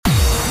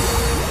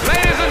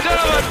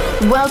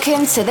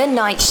Welcome to the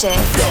Night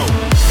Shift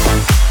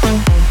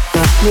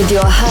with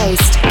your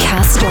host,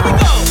 Castro.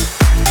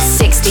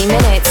 60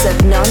 minutes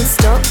of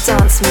non-stop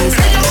dance music.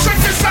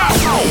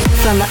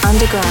 From the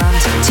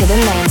underground to the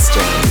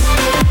mainstream.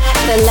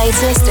 The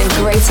latest and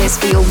greatest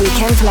for your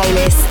weekend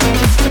playlist.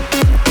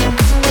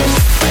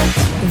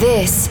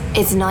 This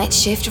is Night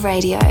Shift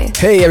Radio.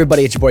 Hey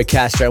everybody, it's your boy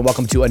Castro and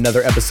welcome to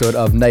another episode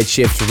of Night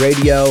Shift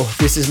Radio.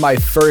 This is my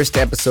first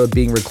episode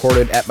being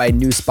recorded at my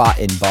new spot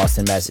in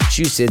Boston,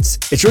 Massachusetts.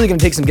 It's really going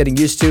to take some getting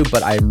used to,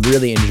 but I'm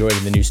really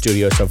enjoying the new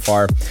studio so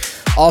far.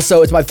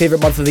 Also, it's my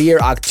favorite month of the year,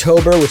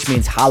 October, which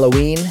means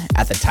Halloween.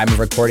 At the time of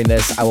recording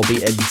this, I will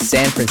be in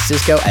San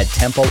Francisco at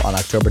Temple on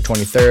October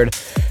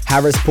 23rd,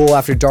 Havers Pool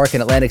After Dark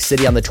in Atlantic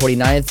City on the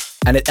 29th,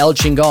 and at El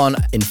Chingon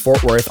in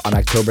Fort Worth on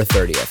October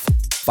 30th.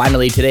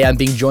 Finally, today I'm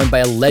being joined by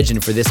a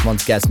legend for this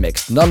month's guest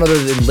mix. None other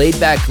than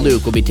Laidback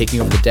Luke will be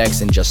taking over the decks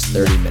in just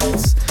 30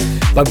 minutes.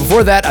 But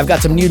before that, I've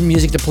got some new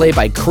music to play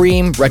by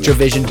Cream,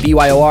 Retrovision,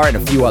 BYOR, and a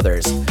few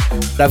others.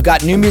 But I've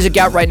got new music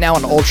out right now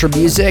on Ultra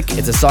Music.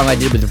 It's a song I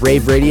did with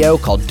Rave Radio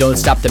called Don't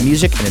Stop the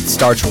Music, and it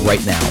starts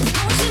right now.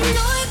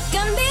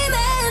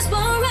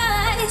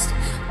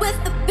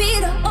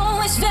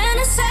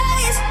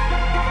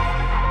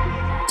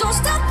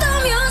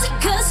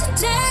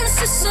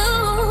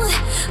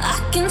 I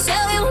can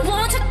tell you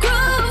want to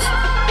groove.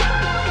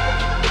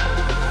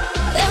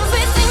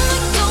 Everything we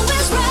do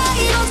is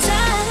right on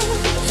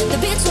time. The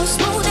beat's so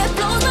smooth it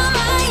blows my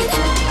mind.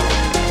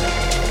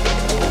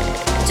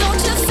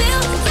 Don't you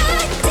feel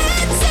like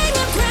dancing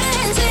and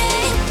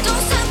prancing?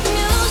 Don't stop the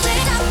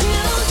music, stop the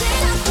music,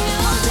 stop the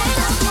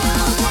music,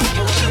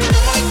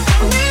 stop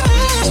the music.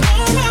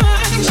 You know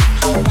everything's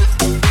alright.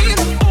 The beat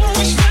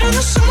always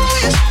fantasize.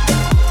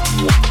 Don't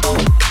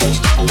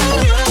stop the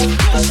music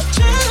 'cause the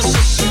dance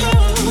is so.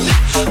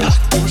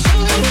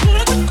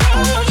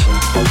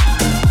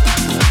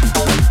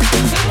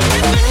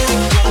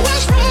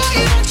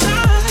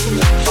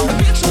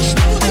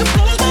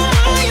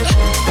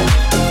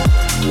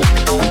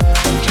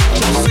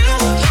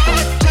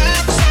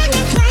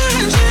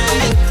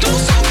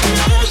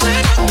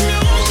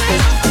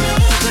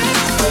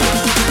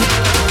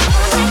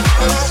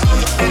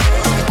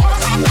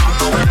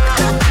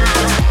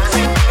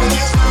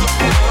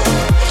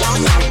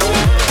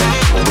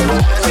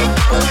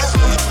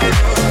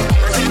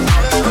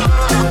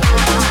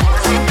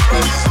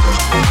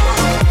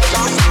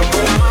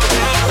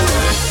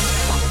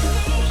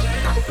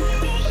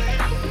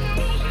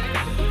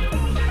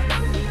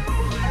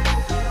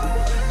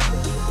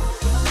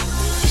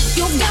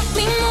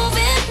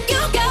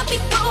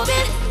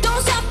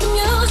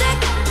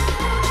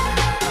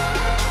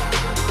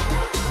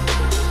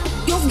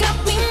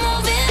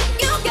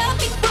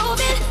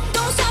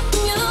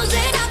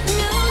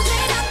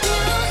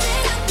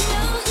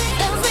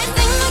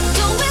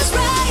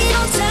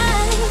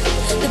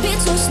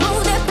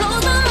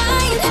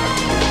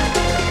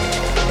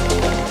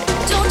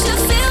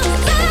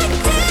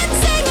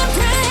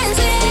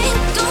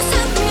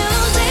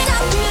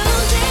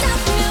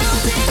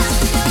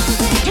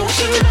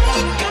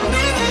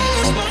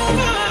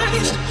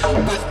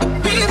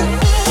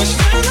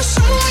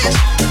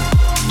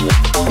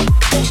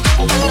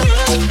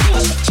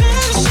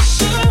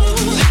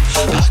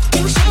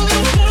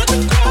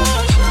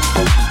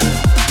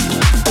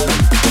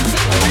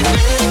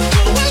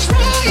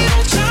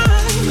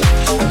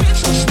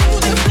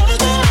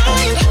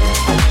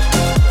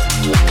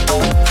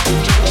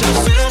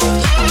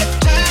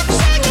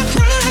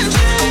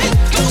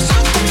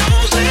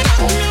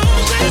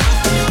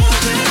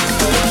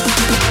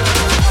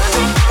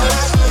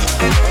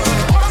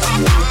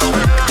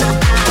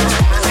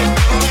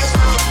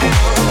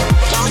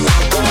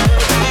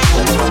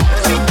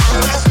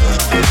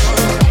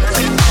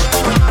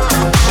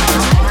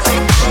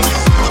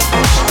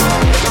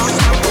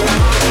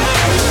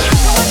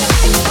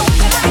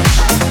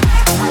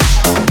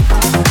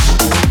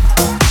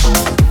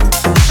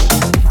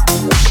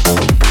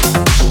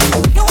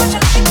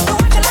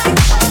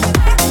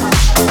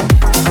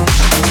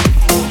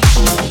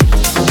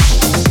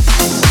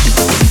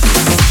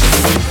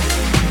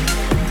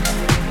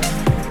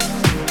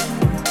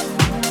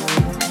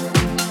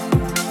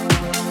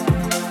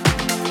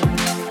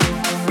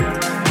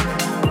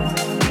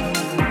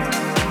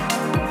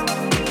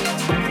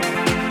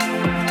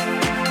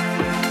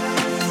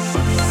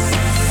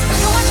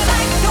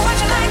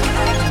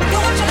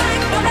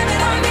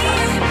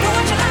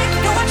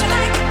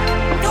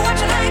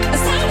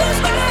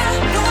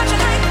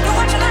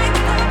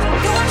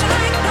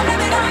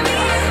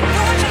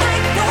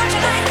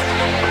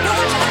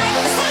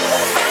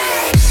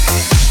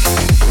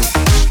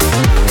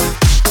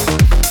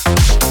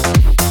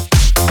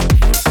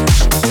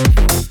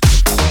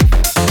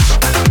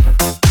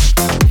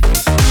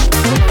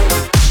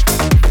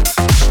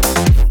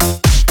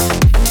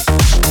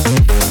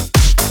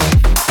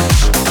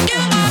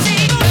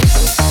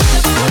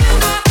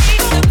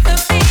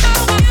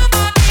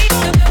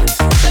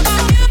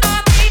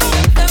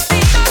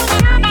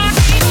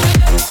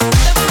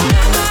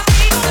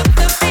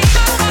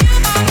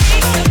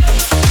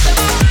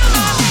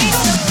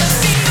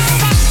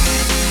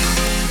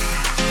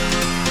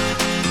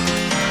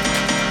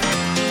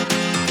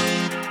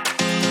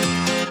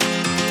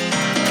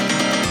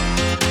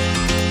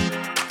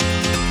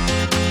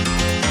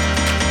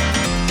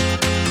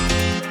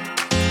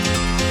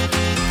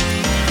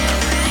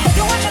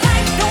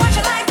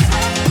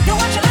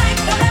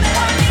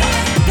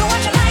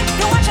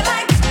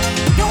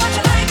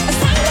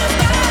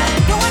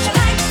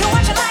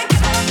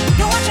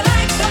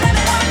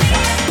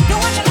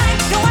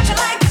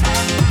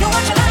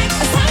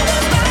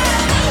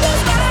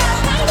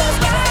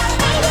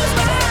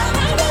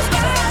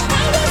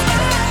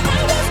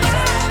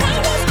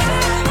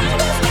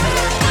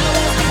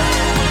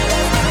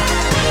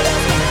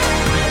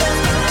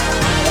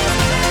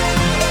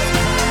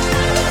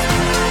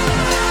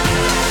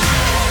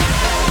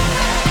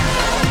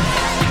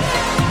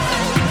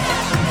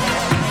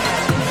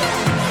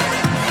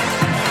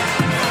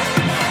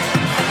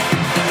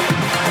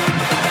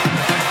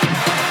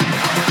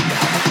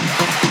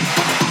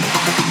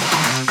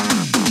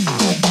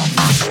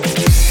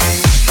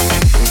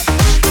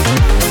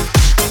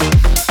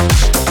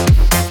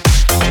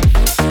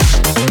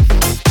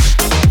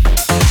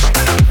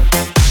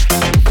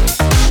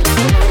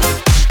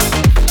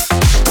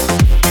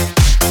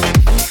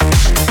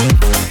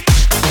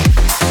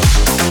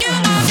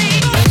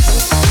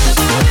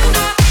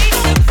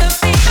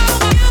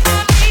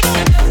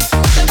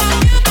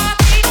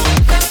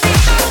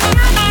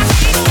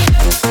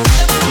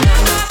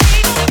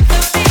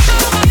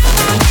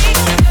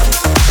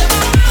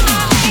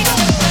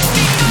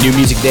 New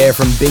music there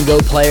from Bingo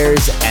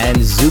Players and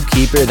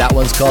Zookeeper. That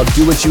one's called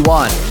Do What You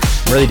Want.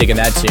 I'm really digging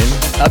that tune.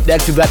 Up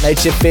next, we've got Night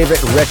Shift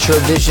favorite Retro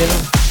Vision.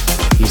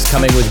 He's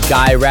coming with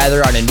Guy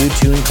Rather on a new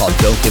tune called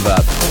Don't Give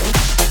Up.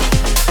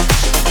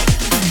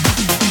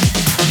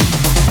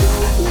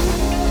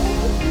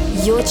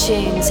 You're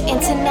tuned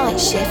into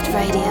Night Shift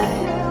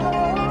Radio.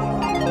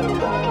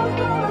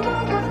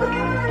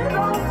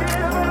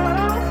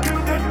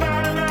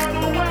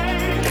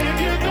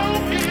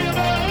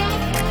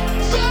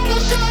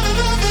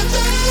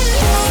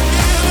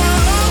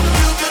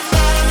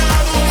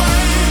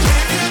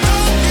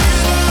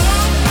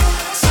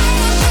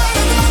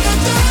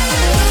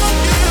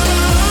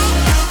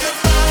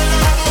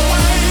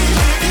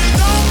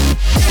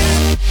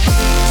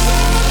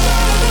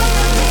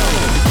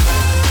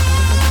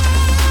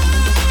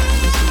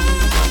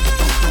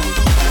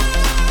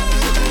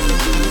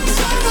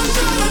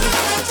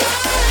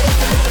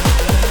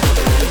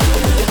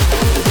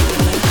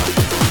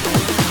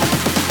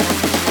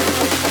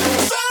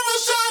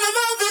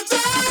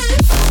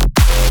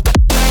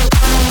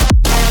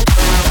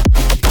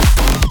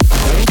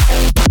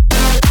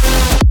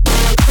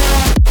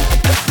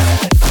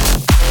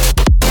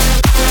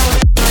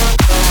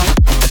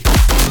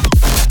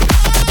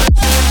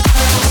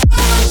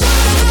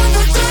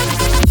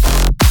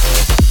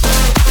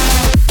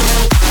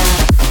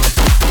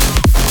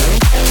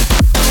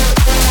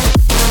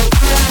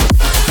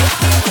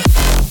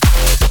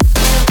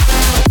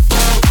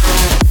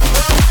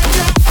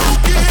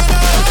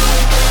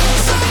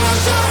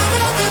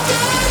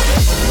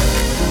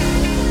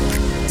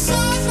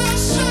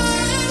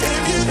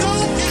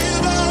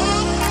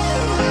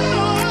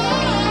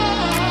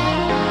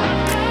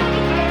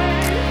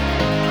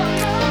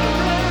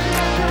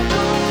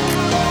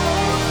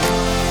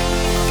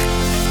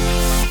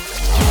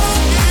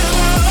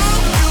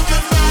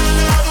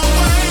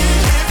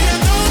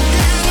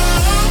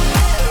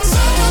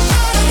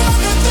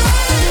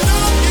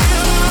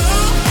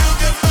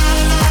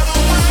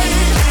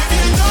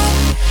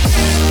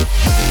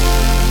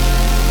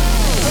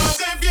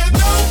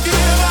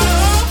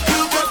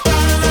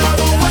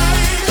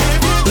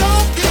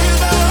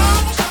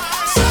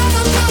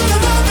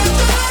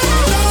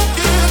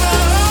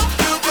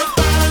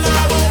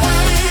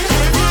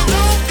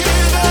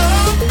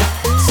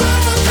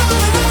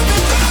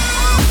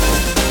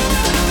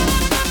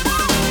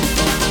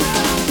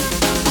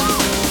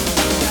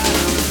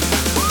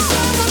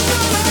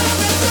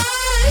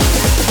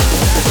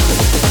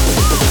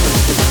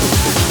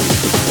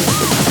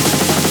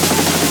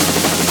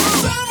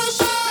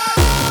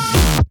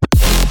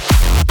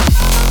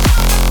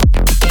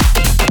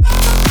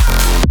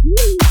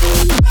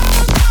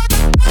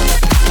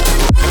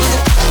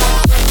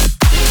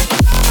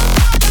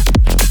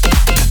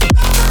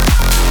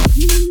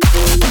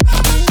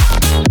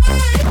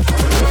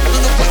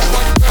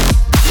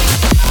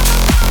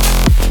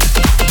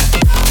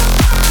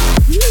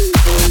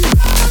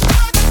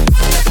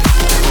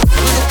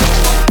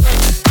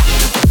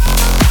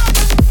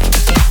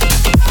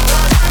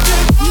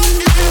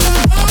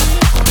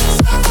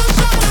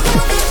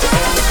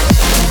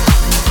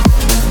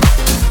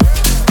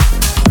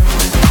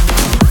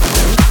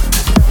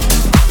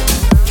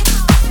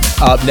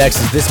 Up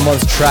next is this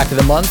month's track of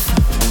the month.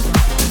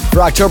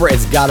 For October,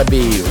 it's gotta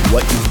be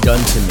What You've Done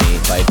to Me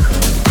by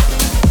Cream.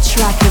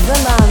 Track of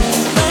the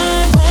month.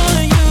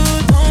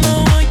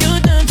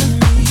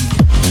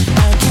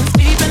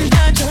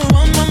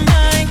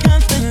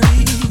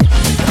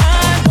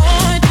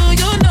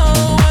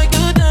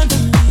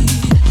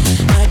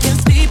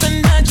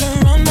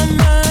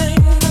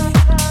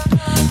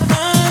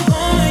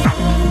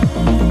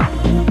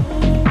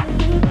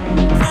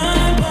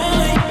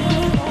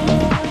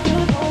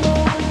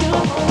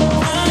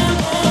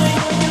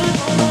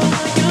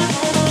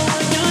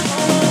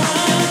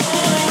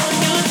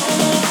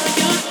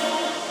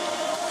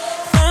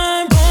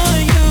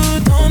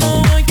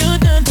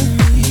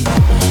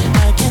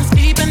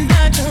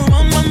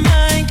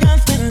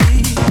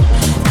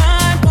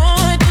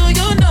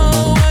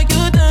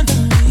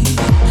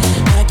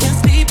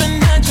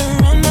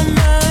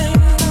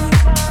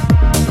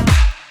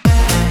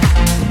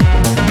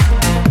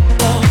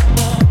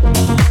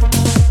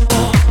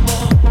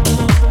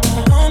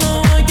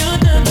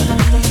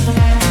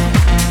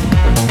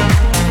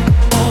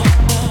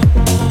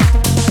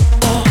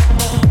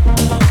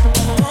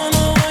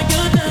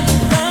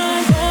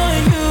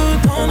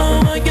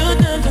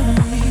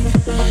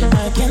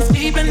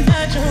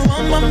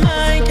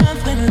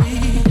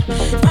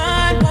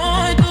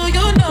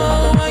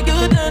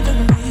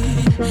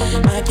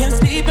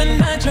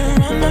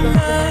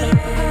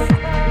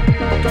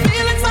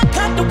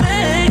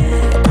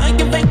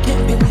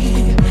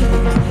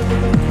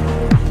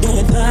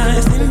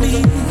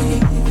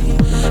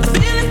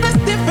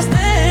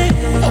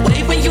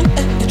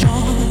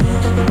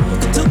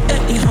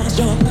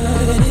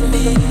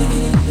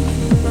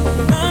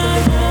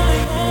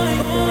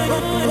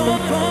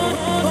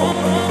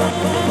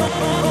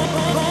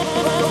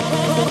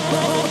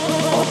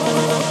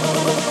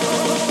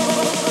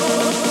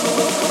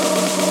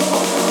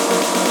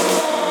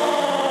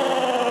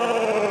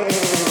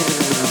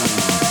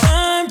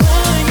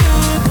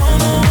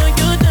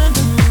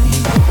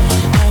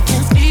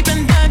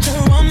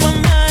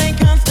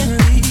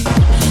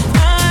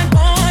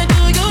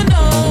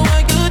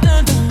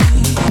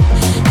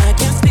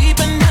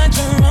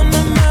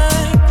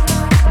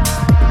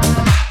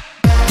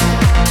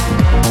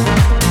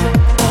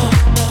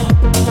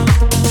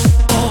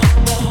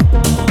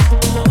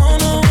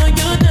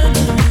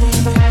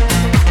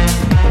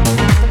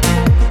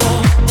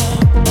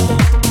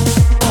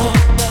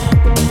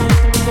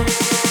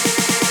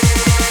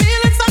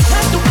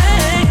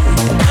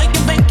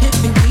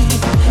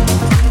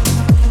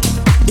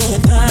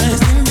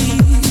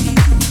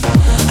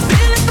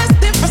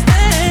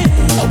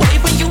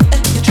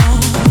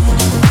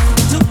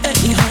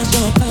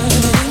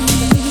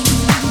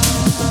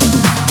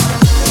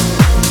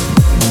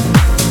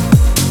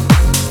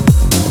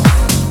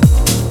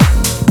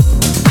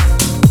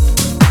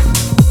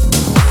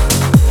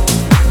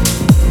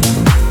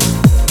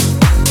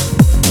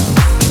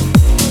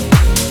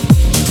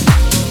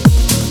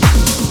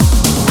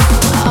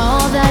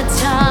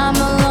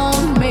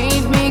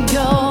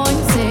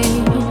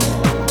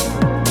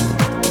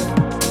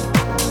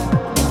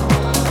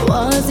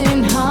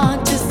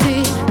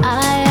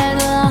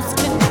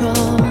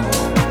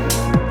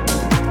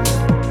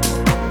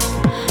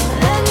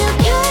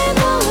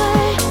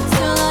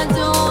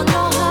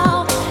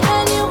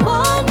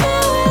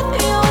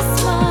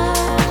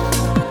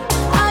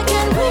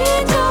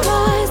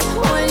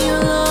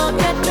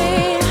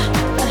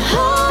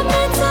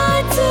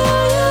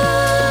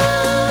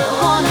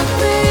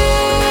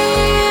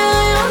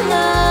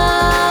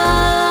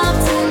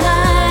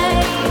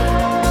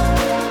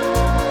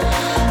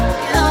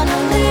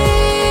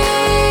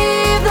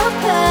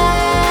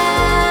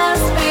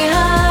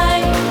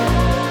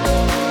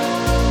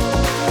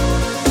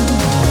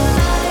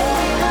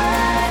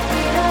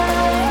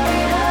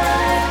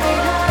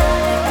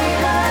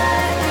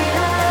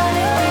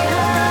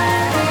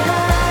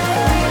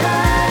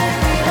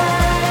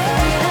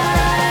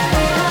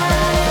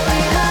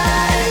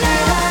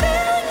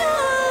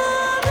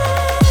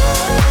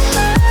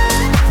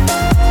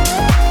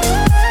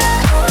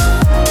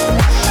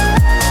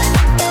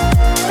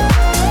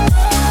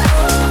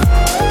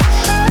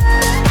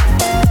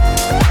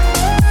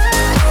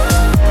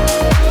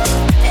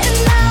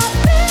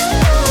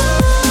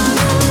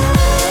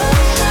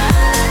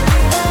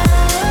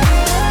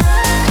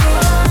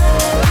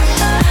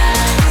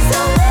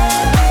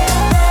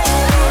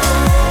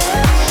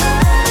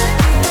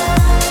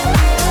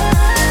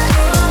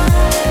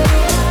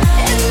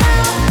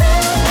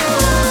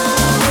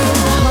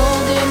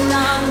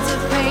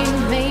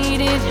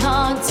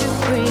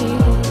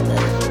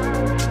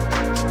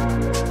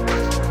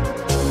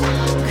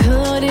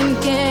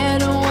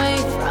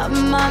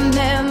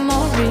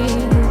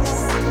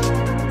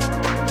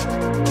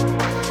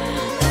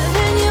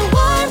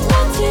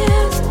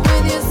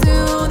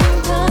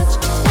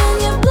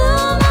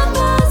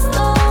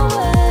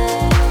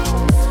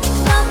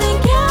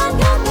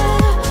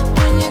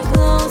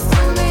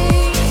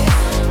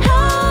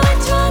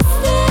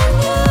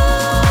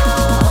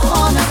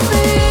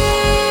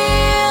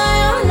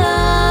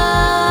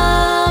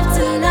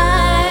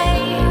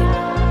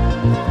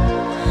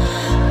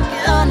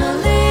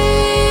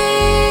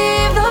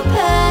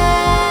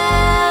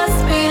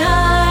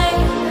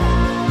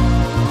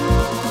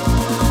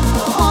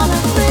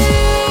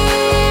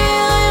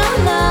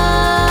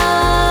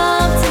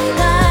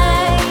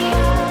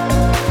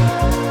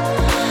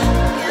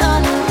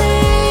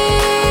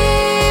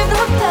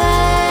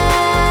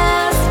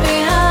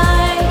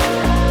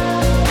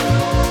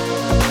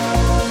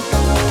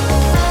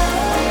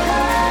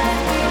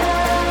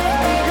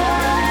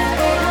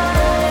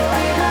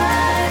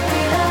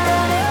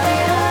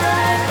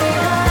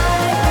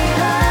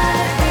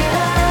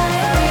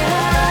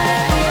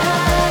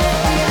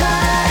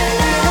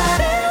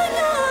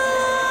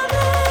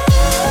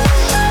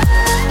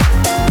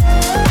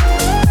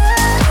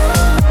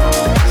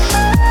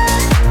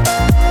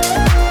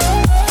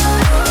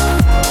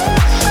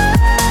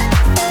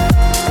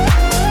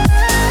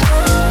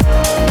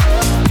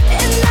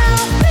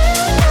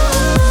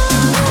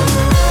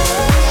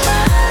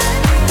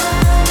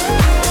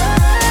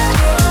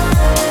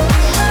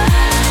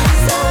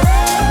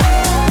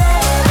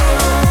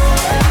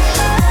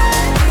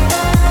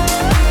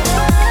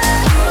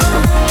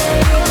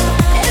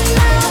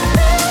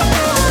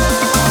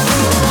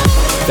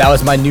 That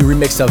was my new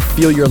remix of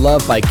Feel Your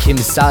Love by Kim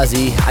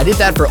Sazi. I did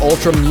that for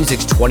Ultra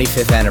Music's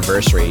 25th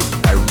anniversary.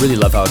 I really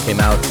love how it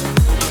came out.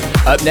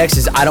 Up next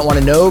is I Don't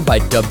Wanna Know by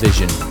Dub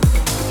Vision.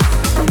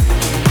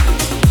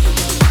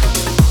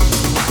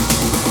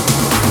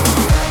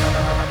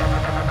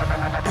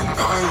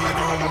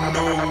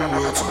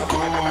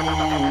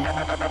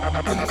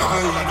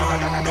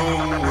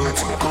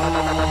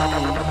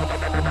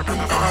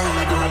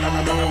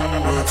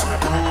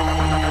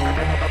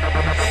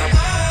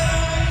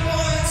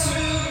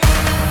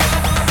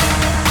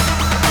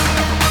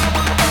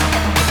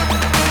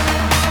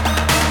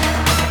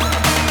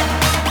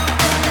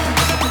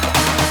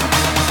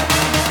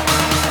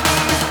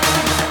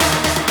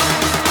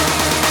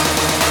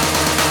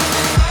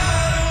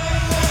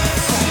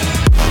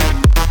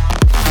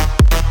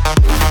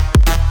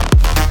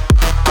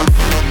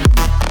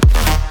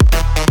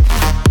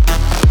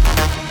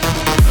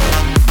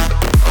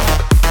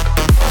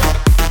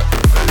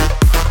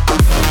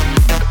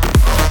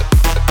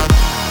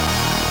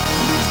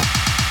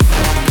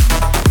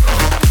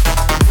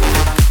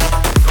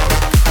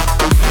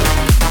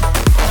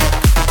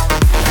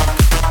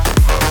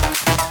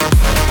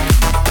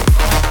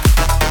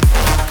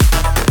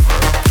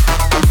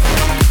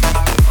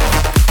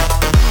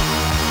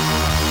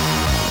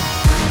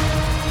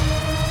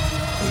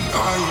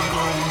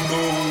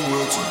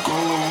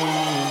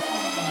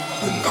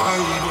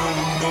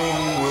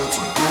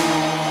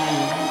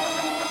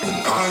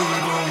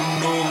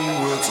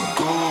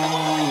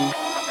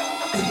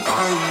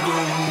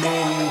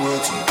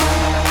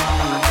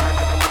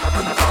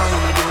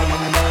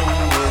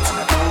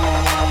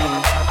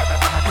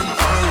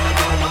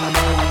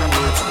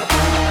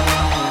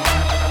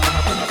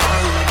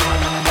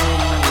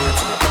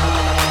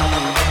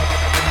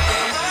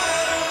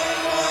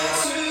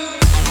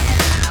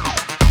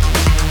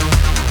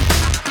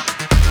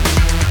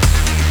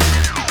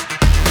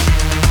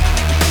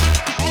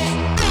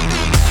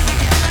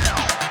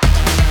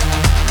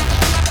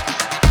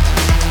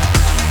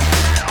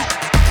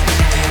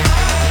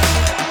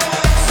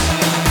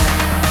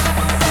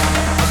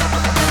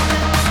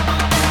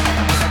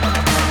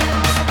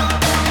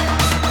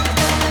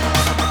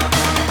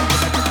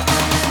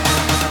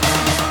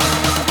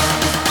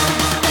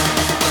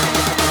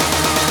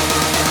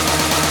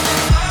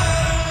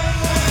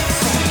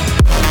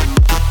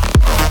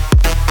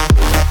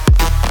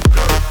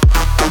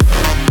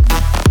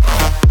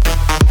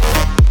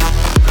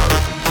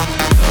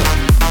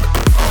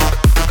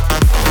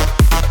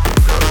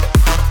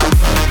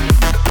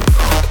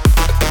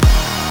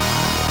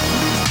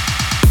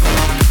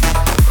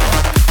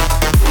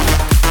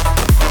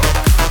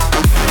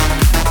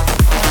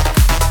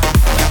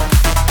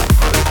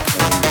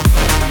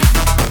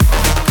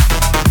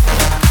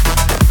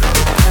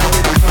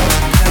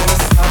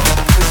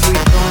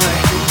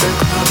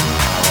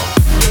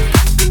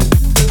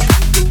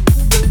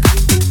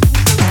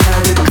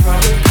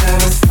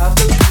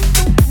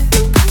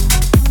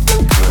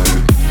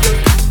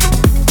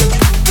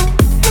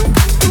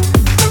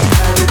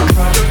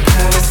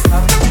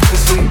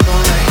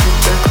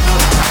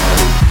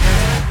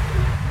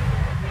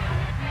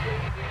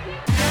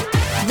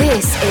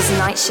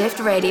 Night Shift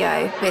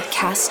Radio with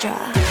Castra.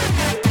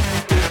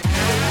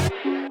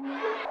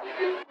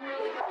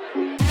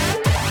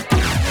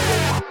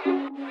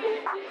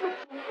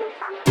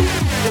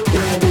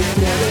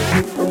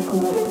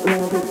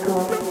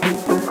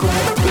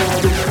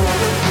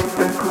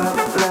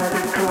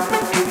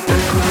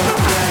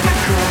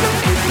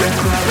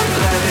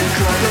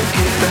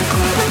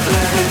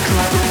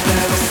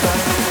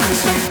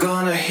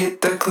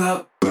 Hit the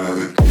club.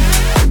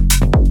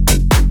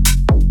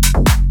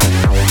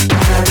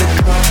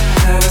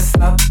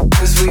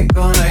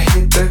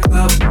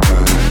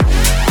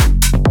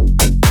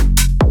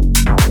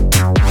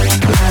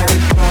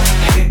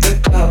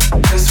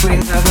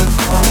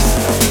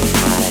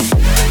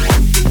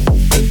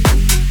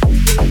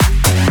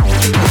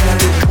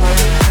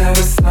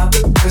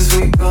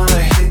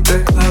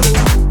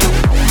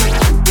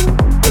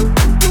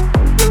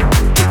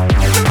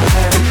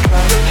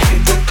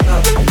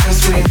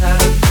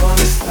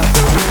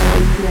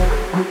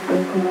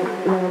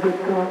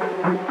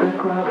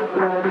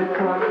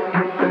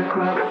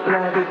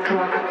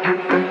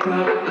 Hit the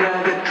club.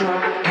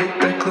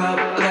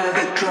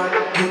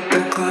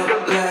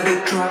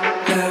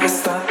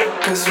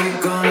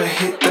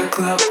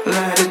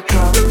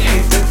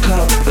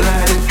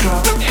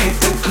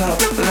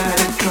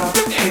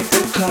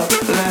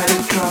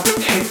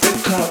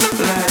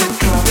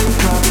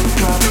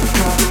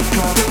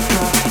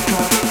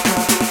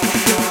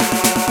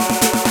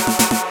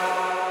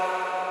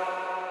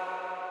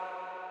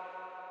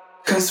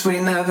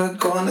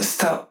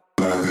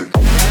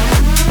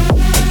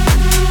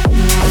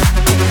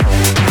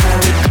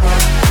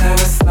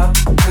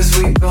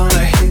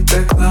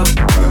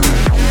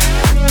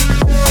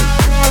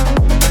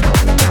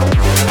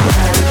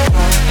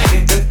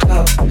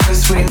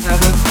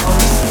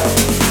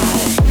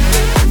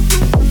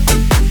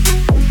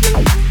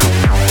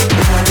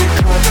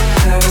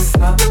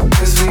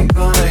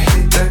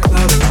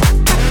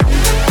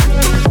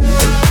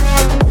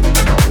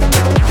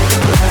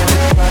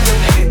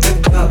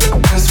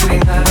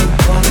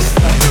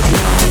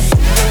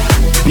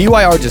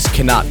 DYR just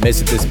cannot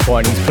miss at this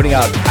point. He's putting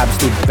out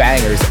absolute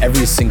bangers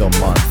every single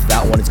month.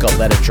 That one is called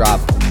Let It Drop.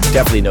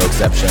 Definitely no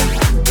exception.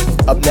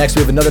 Up next,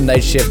 we have another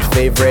Night Shift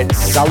favorite,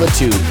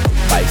 Solitude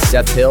by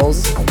Seth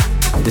Hills.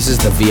 This is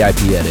the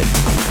VIP edit.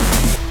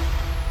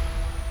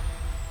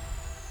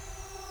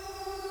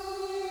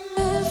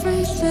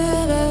 Every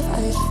set of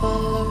eyes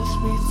follows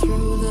me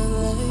through the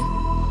light.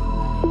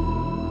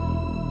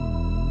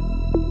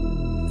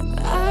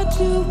 I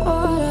do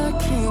what I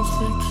can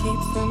to keep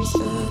them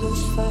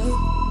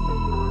satisfied.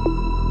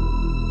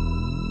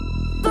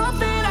 Thought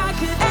that I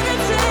could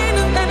entertain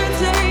them,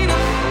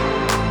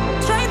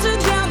 trying to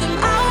drown them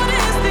out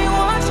as they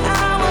watch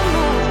how I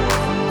move.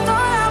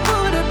 Thought I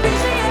would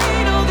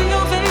appreciate all the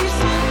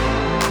ovation.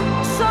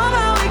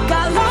 Somehow it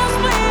got lost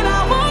when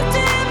I walked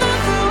in the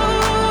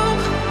room.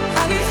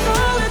 I need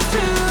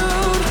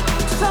solitude,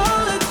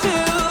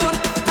 solitude.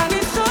 I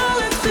need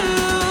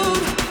solitude,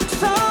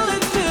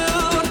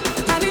 solitude.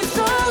 I need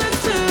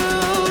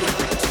solitude,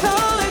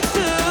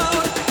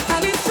 solitude. I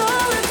need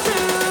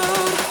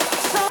solitude,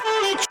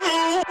 solitude.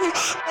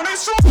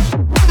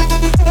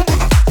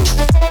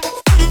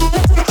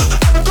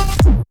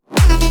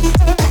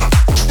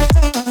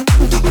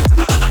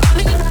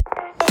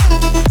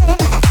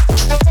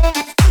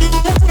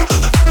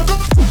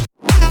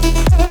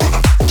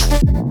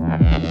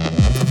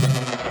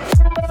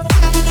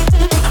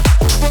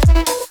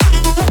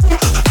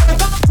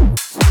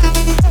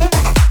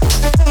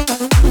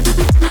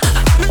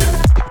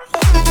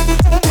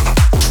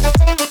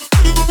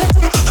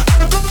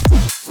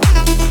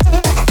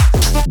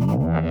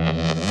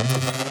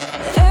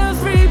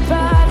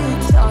 Everybody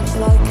talks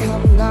like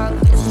I'm not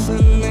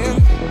listening.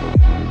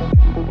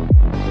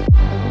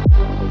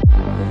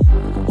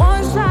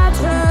 Once I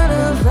turn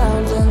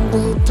around and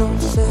they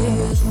don't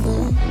say a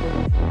thing.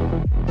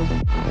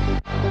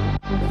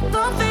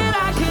 Thought that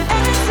I could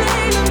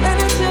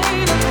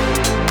entertain them,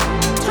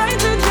 trying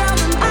to drown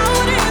them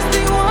out as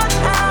they watch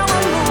how I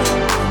move.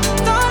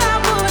 Thought I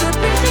would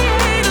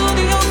appreciate all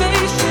the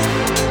ovation.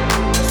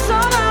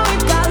 Somehow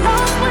it got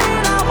lost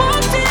when I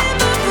walked in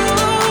the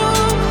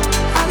room.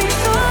 I need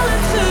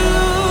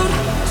solitude,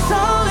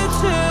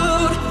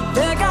 solitude.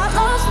 They got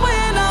lost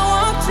when I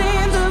walked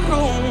in the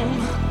room.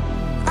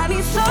 I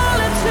need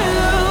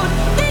solitude,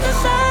 need to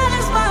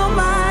silence my own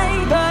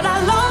mind, but I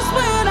lost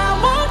when I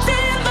walked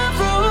in the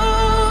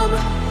room.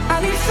 I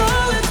need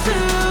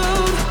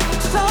solitude,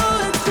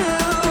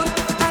 solitude.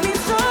 I need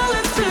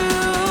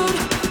solitude,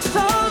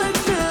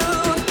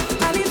 solitude.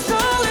 I need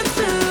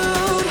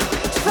solitude,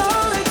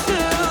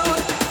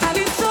 solitude. I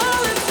need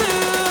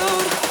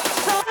solitude,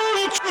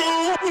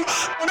 solitude.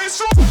 I need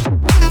solitude.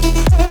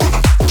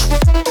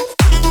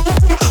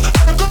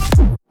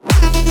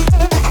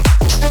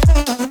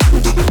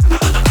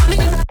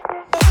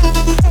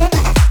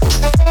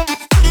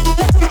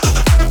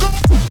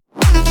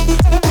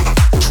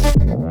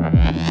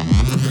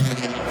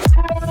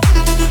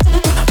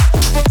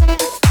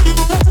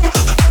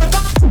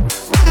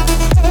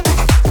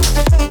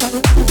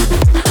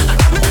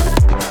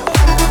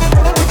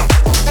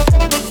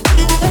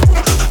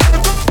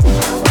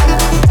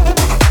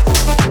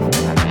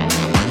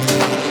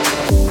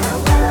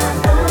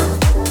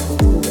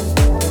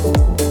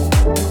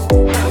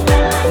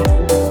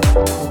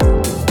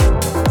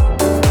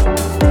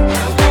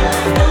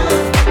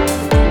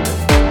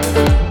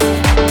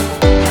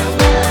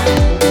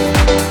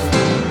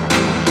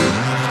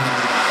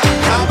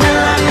 How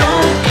will I know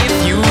if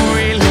you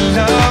really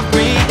love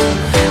me?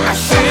 I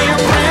share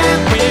your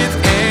breath with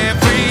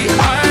every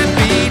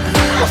heartbeat.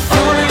 I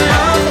fall in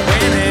love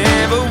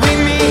whenever we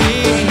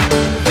meet.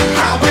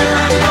 How will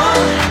I know?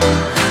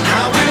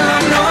 How will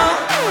I know?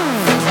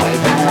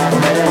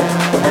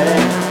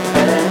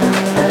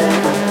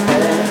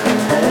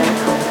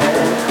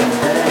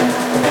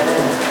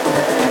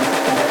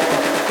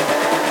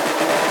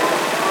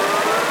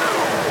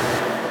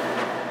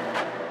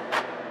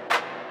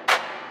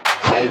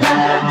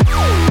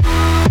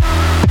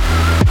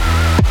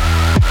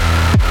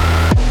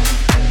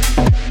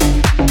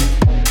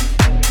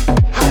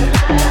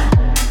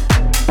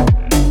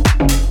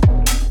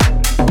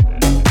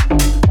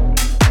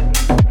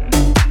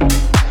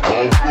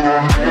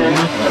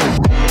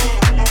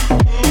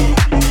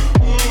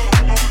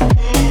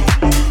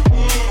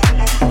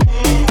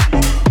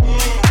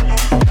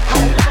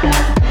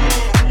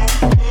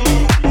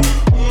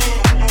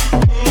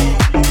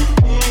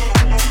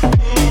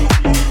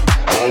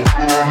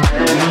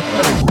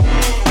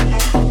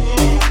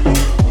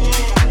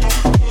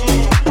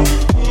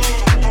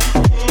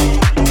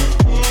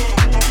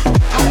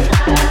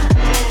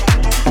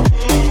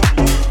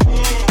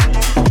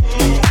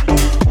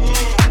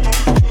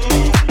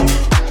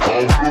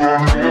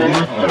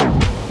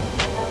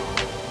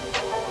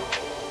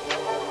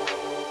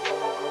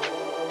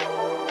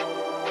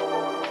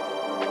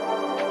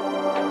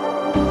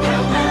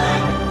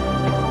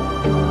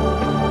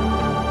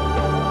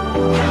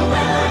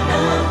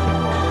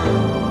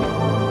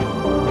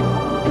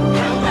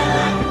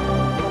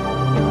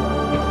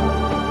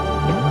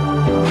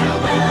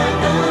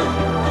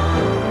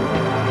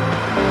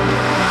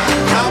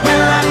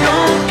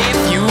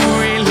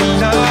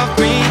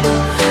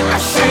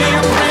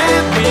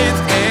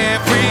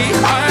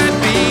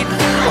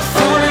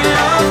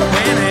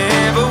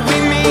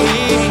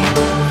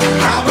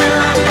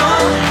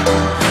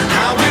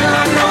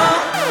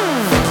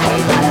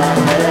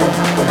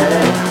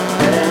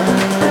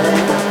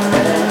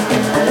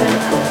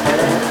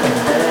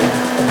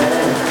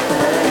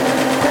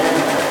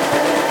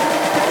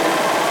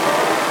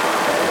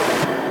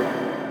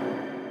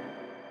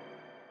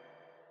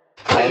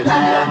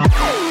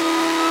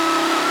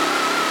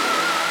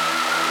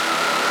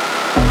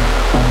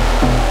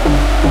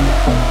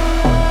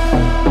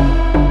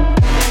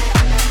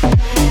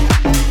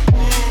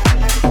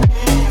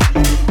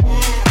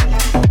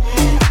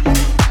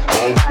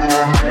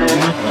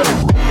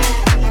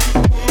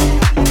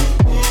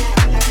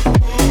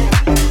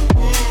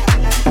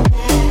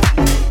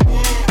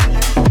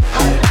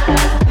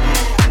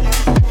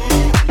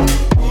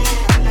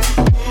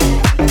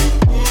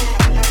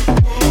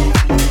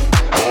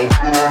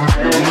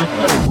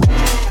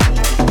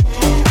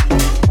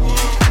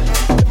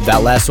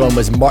 last one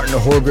was Martin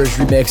Horger's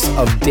remix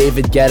of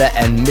David Guetta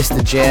and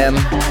Mr. Jam.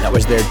 That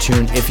was their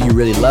tune, If You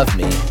Really Love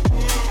Me.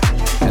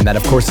 And that,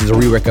 of course, is a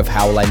rework of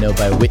How Will I Know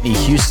by Whitney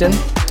Houston.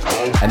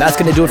 And that's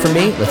going to do it for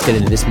me. Let's get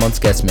into this month's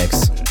guest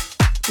mix.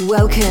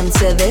 Welcome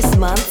to this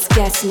month's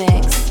guest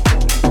mix.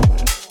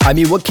 I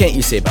mean, what can't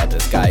you say about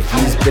this guy?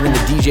 He's been in the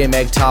DJ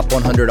Mag Top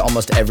 100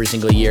 almost every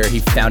single year.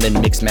 He founded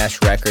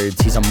Mixmash Records.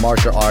 He's a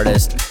martial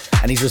artist,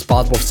 and he's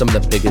responsible for some of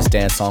the biggest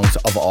dance songs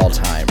of all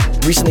time.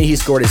 Recently, he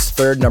scored his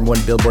third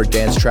 #1 Billboard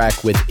dance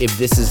track with If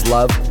This Is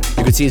Love.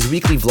 You can see his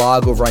weekly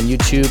vlog over on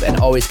YouTube and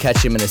always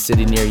catch him in a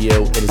city near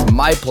you. It is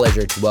my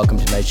pleasure to welcome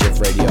to Night Shift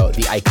Radio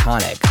the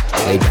iconic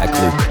Laidback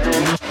Luke.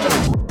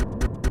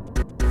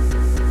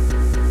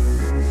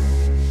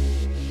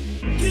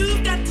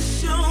 You've got to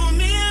show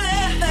me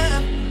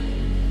love.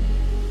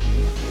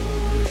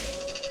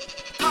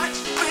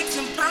 Heartbreaks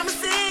and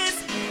promises,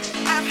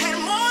 I've had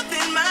more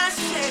than my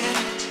share.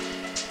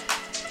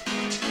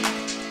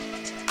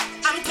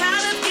 I'm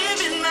tired of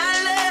giving my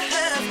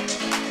love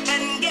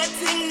and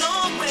getting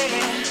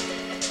nowhere,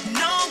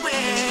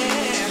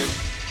 nowhere.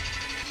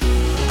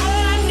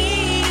 All I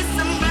need is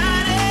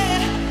somebody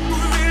who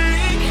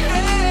really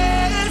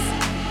cares.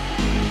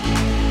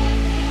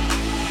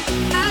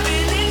 I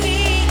really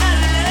need a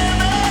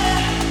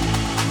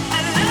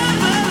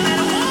lover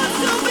that wants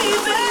to be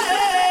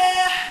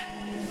there.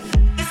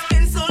 It's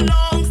been so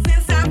long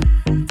since I've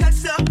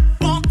touched a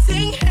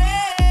wanting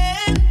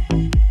hand.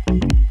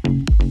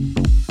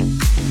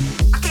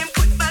 I can't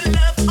put my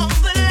love on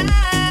the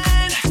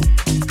line.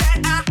 That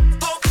I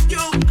hope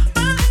you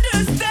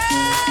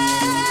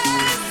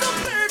understand. So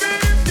baby,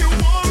 if you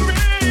want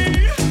me,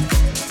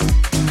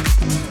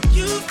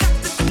 you've got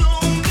to show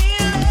me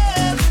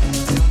love.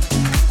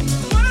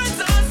 Words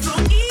are so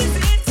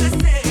easy to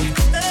say.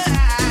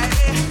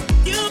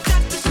 You've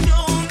got to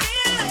show me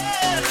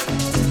love.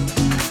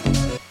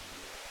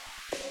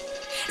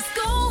 It's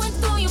going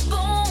through your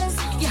bones.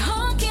 Your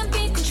heart can't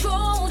be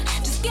controlled.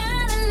 Just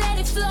gotta let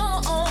it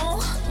flow.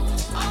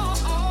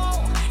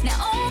 Now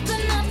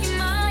open up your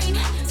mind.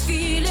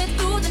 Feel it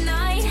through the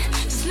night.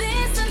 Just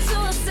listen to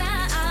the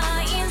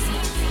signs.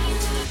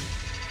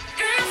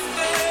 If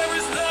there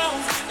is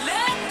love,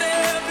 let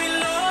there be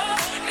love.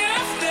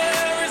 If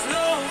there is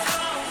love,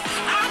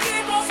 I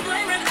keep on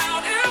screaming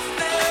out. If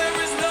there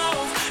is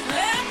love,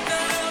 let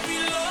there be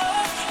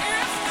love.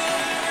 If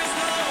there is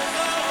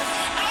love,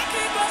 I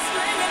keep on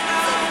screaming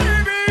out.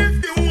 Baby, if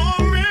you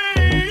want me,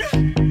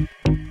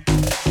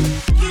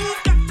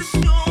 you've got to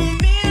show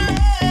me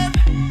love.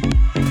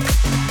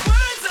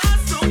 Words are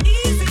so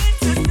easy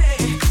to say.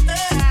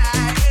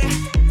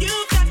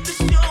 You've got to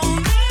show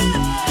me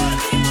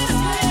love.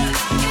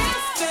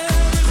 If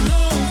there is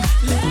love,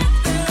 let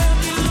there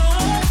be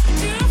love.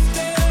 If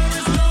there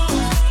is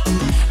love,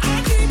 I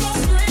keep on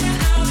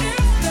screaming out.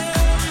 If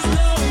there is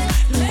love,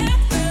 let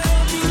there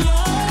be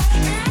love.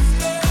 If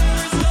there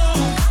is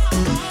love,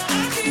 I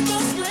keep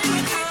on screaming out.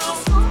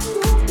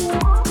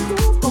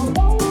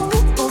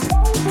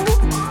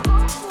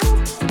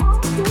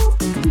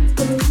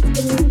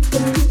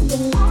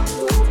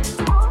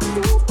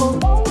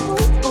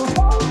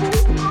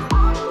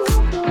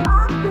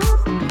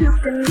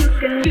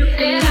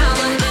 Get out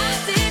my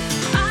head,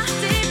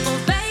 oh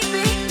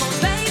baby,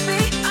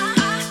 I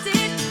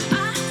did,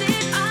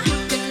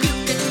 you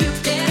can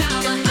get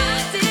out my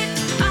head,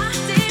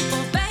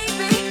 oh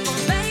baby,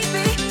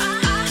 I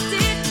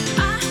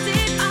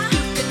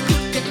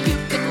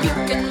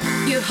did,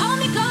 you hold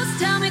me close,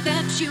 tell me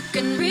that you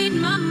can read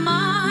my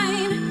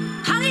mind.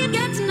 How do you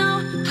get to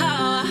know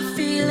how I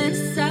feel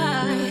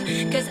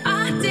inside? 'Cause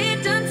I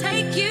didn't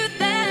take you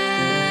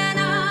there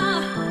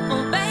now.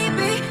 Oh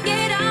baby,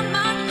 get out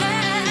my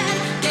head,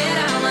 get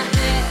out my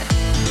head,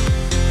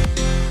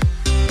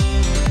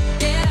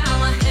 get out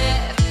my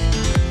head, get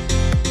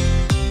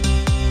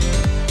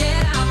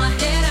out my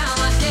head, out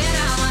my head,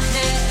 out my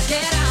head,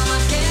 get out my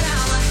head,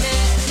 out my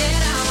head,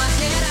 get out my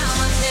head, out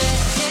my head,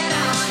 get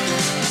out my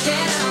head,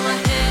 get out my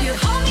head. You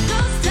hold me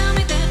close, tell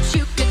me that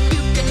you can.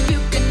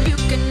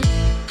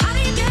 How do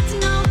you get to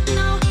know?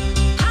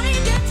 How do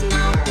you get to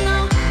know?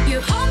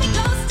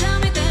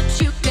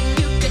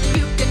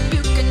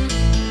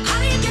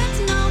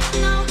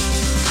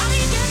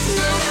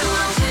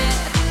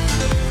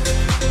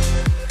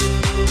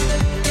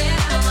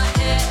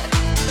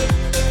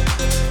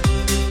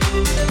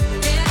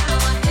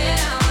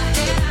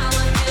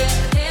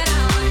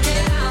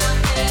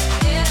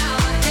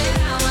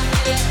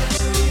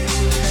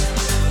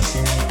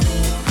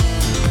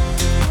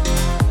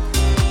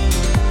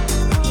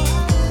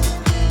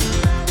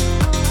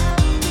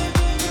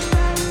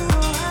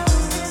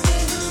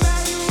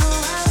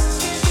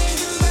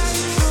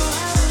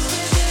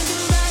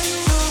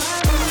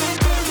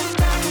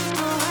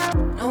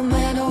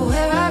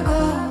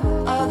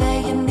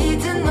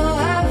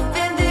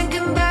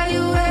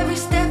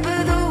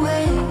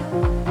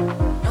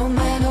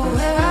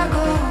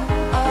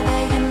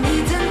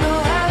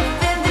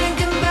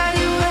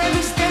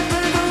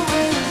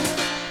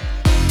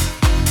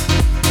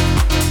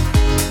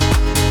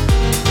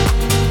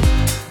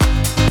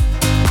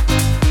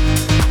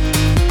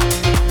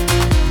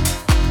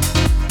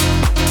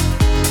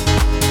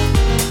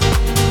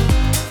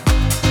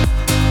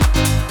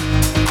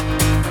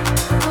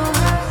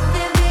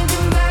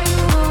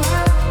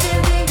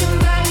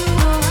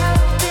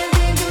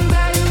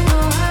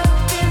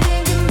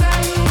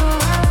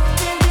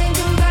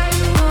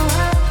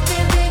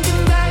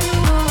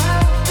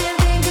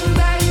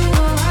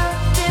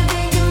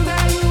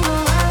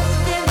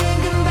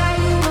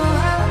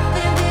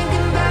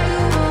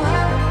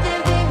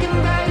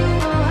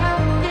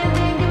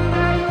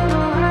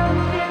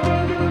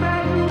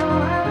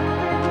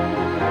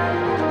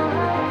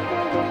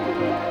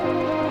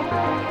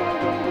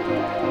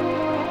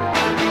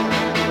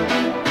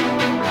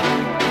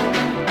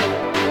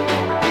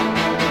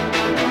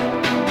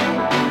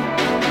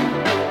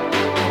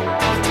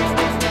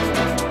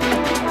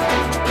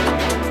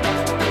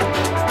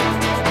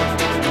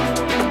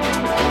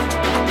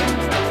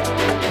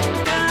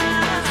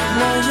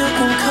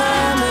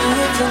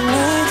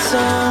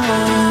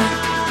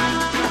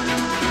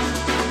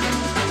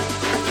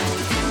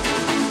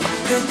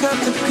 pick up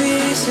the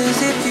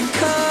pieces if you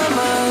come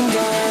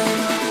undone.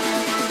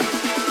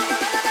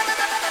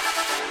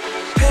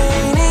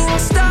 Painting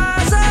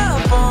stars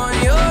up on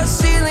your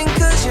ceiling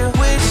 'cause you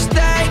wish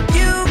that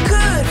you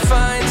could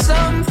find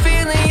some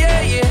feeling,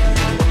 yeah, yeah.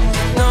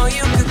 No,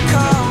 you could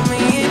call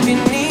me if you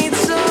need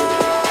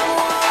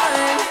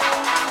someone.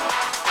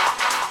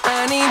 I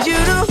need you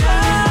to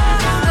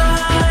hold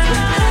on.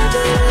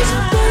 There is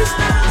a place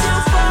not too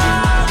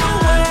far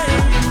away.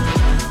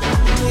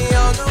 We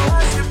all know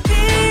I should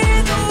be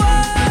the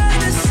one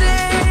to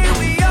say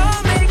we all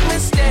make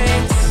mistakes.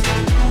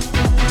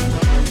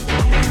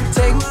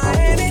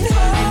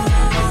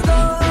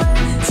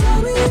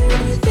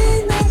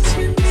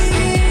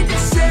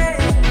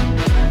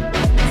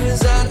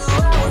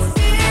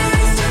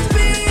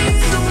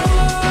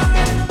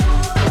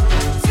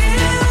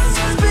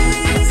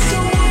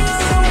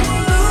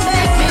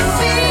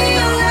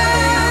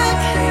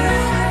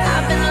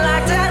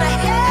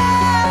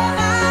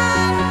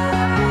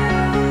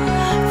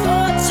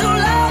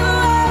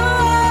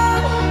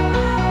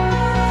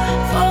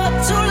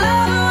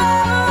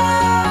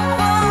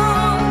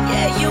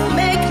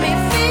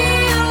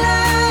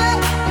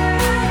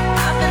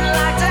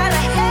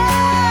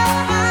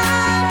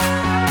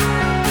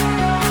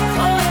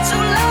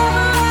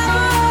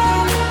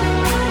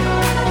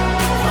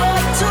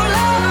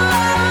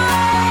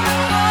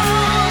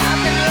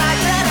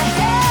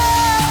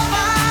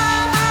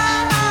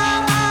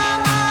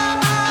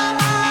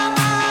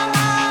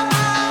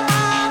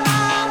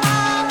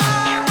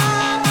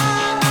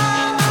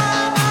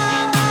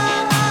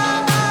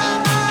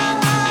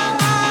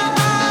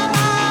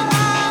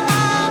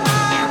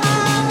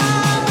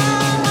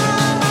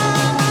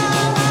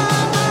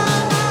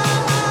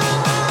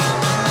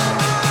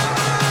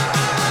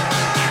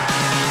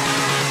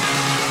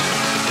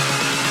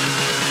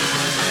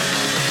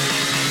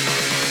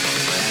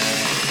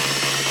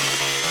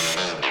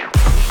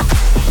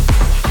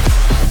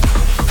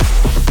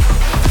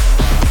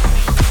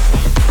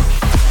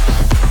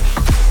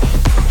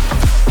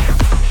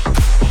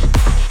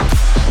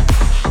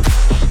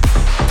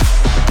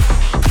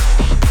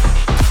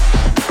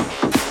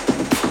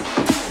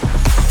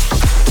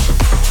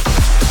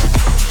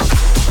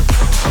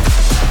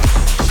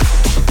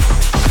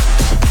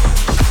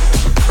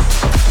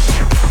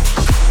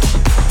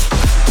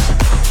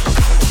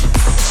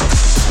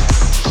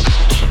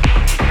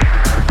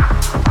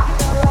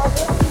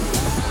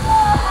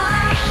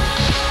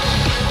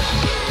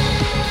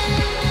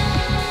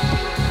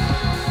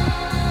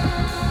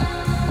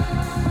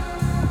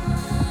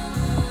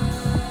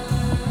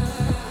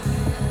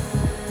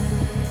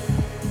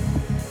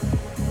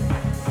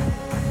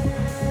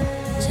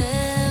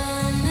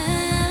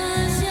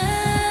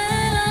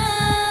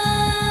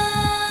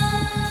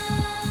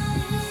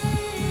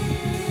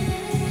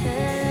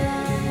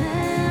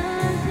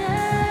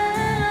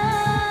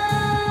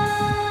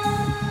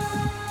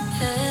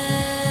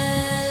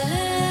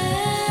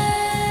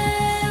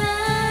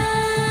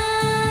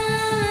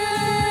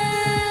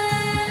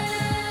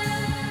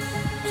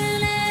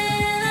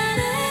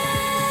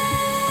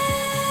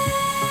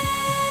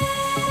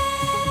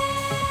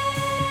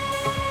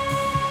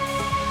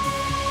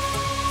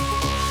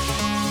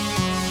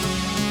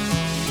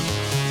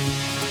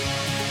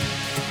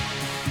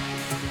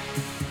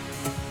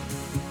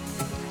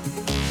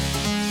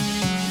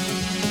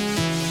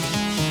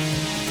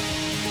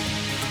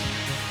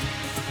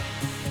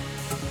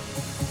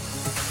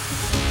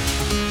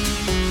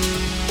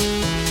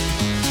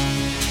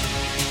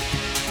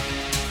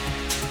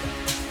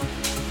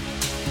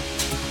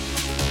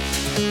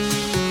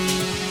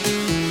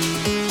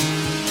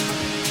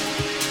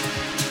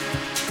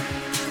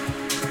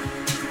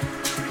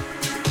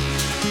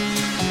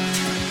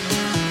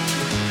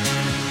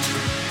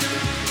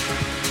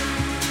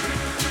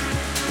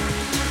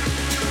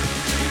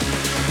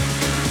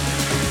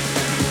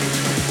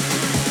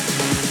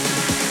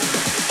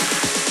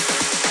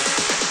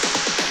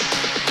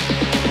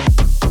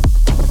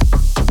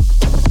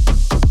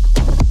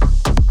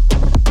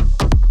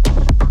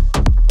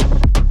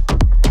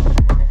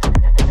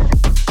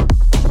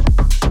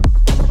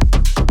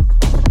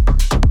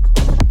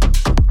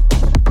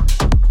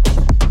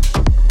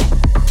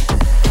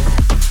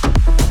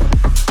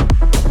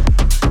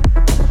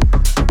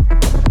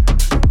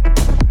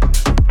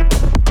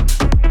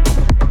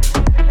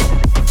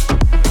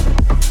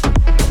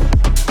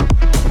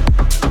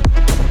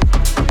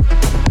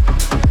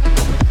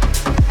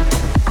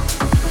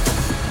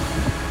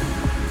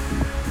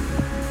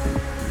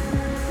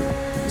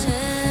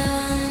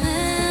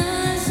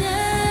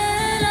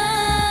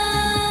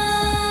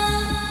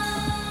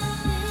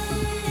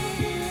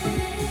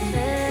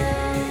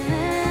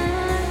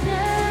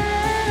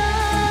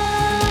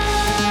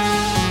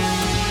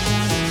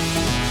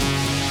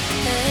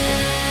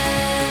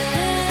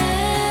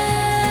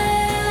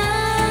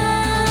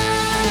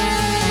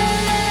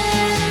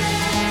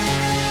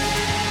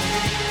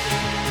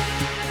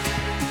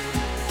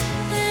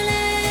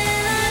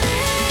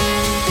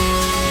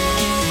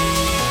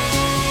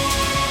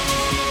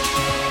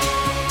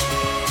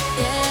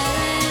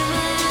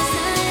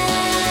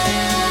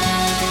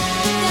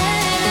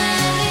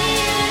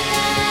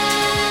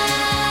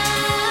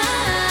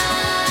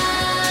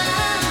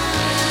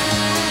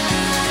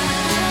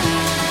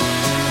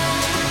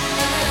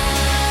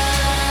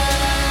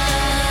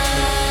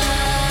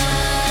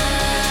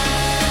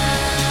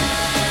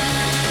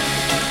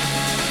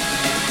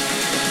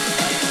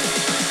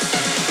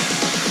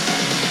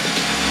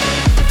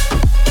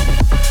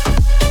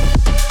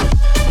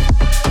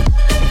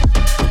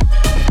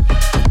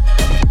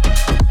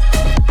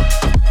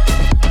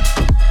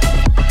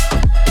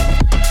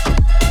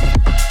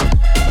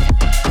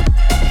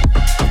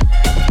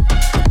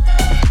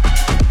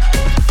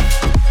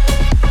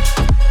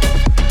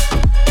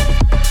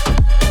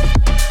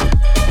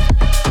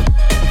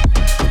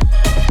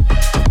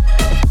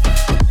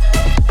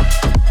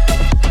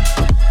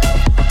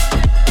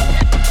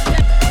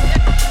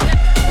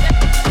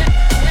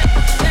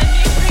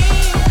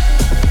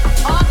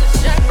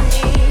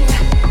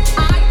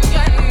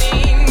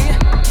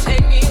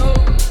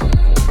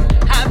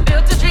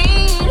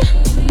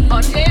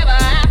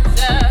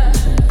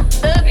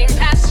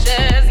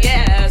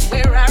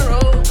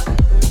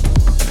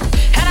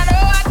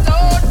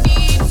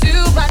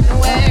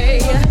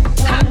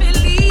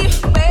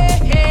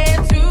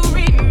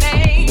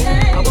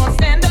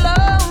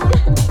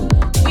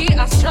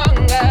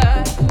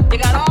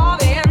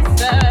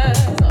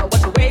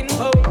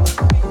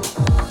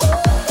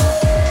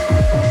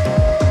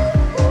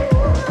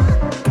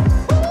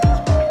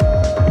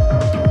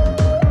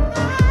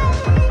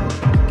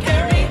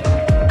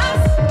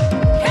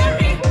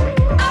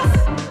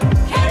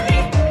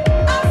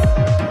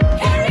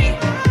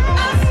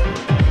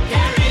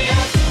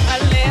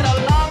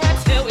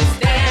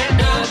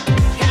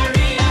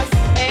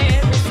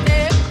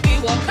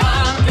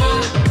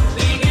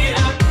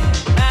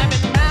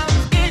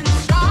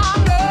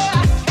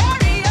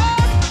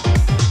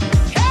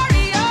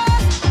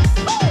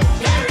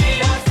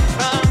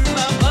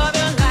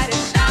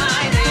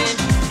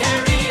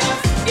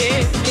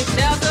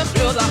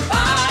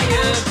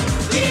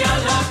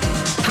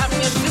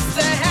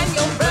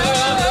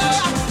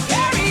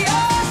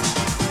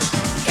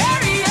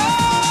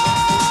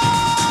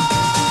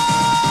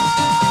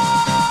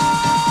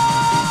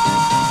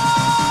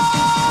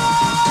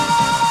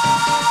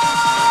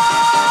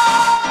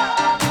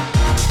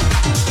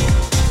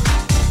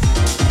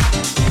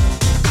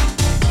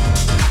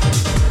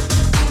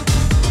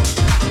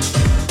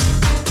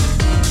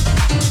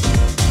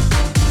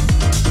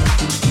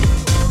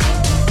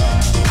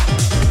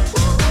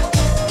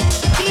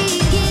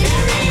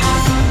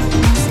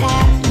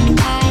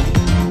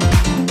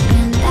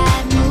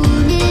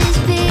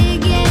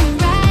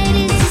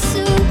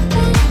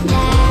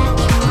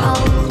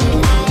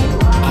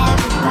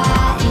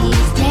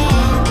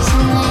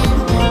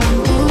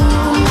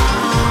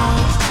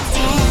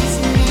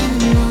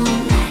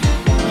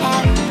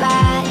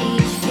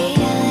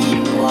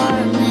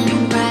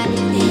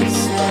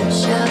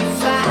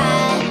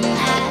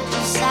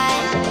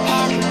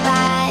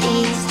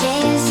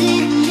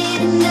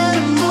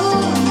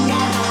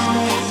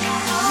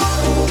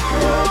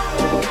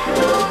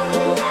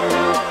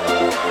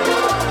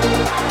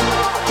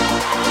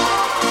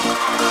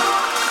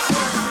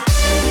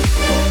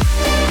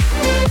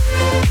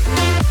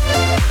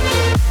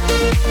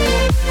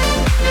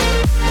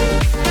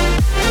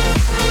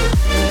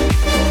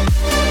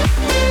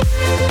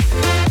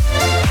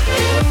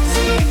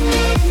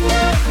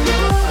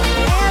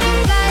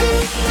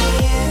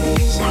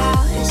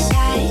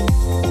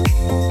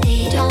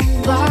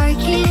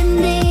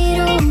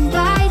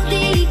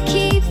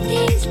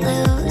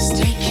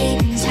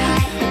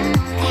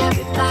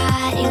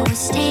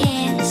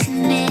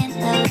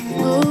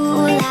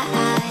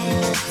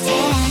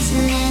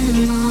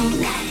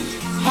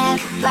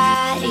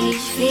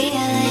 Everybody's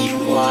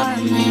feeling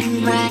warm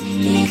and bright.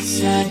 It's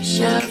such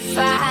a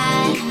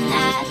fine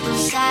night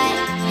outside.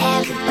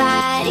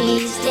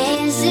 Everybody's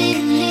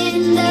dancing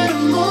in the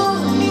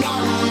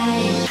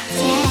moonlight.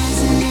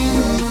 Dancing in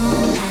the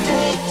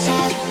moonlight.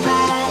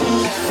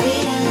 Everybody's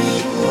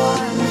feeling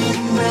warm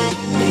and bright.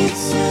 It's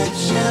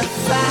such a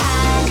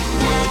fine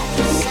night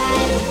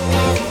outside.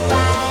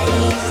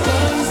 Everybody's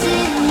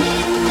dancing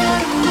in the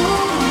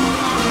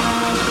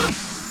moonlight.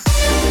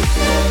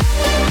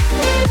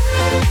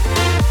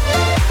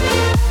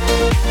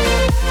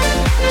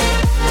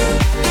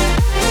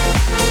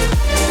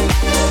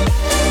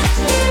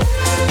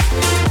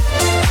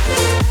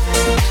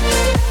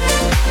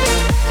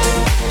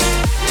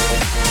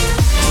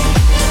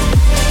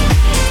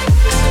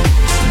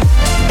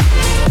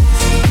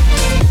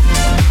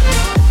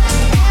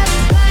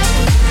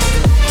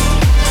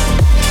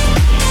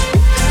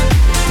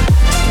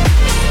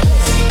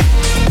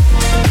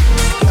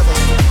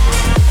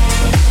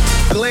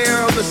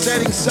 Glare of the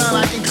setting sun,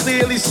 I can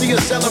clearly see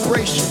a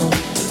celebration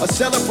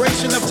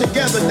of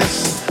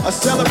togetherness, a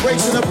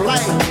celebration of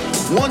life.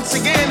 Once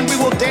again, we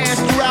will dance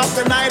throughout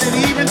the night and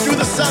even through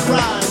the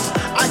sunrise.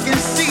 I can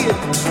see it.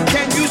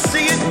 Can you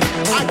see it?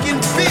 I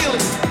can feel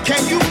it.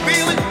 Can you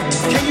feel it?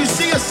 Can you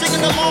see us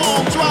singing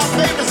along to our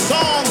favorite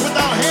songs with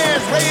our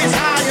hands raised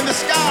high in the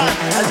sky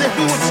as if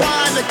we were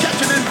trying to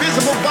catch an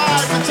invisible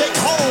vibe to take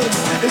home?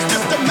 It's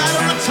just a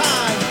matter of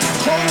time.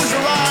 Close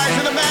your eyes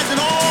and imagine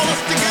all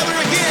us together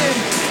again.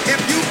 If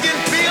you can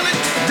feel it,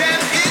 then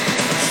it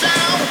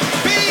shall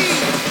be.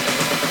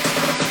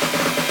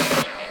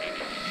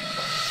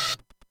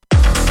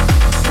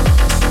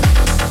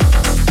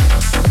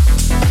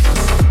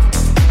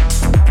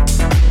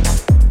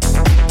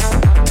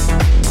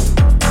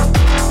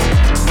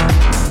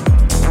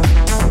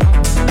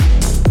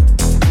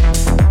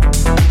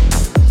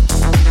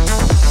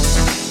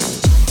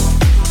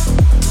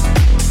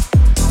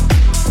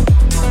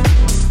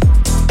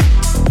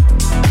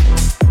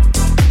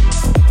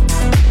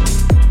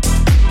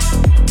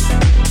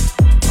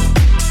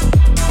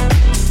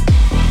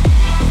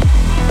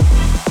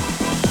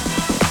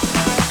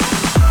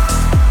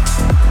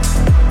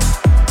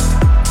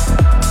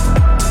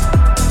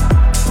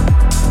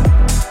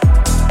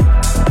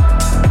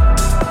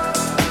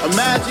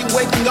 Imagine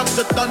waking up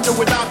to thunder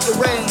without the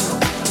rain,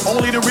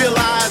 only to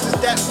realize it's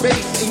that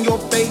bass in your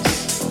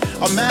face.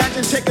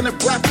 Imagine taking a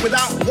breath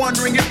without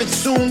wondering if it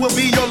soon will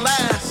be your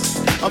last.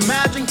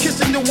 Imagine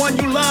kissing the one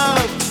you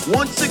love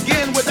once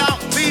again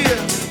without fear.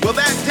 Well,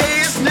 that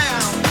day is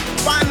now.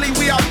 Finally,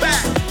 we are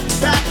back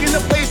in the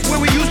place where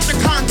we used to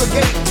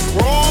congregate.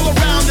 We're all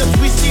around us,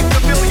 we see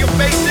familiar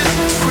faces,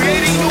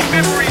 creating new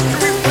memories to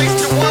replace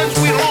the ones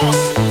we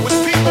lost. With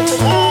people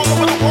from all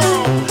over the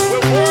world,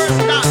 where words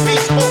not be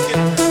spoken.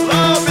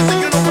 Love is a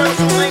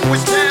universal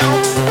language now.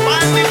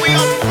 Finally, we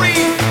are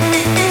free. I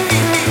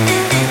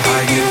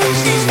get those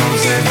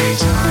goosebumps every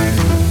time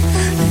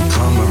you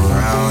come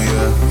around,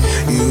 yeah.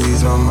 You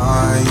ease my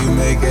mind, you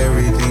make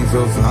everything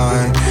feel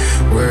fine.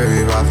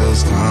 Worry about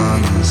those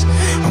comments,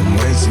 I'm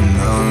way too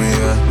numb,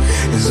 yeah.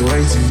 It's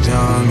way too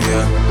dumb,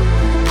 yeah.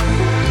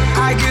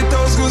 I get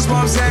those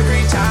goosebumps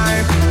every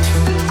time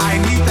I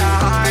need the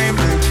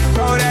Heimlich,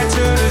 throw that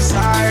to the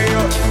side,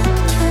 yeah.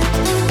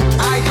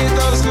 I get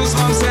those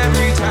goosebumps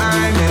every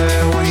time,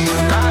 yeah. When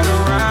you're not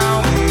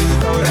around me,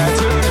 throw that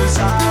to the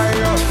side,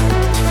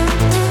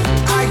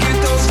 yeah. I get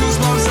those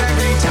goosebumps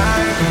every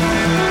time.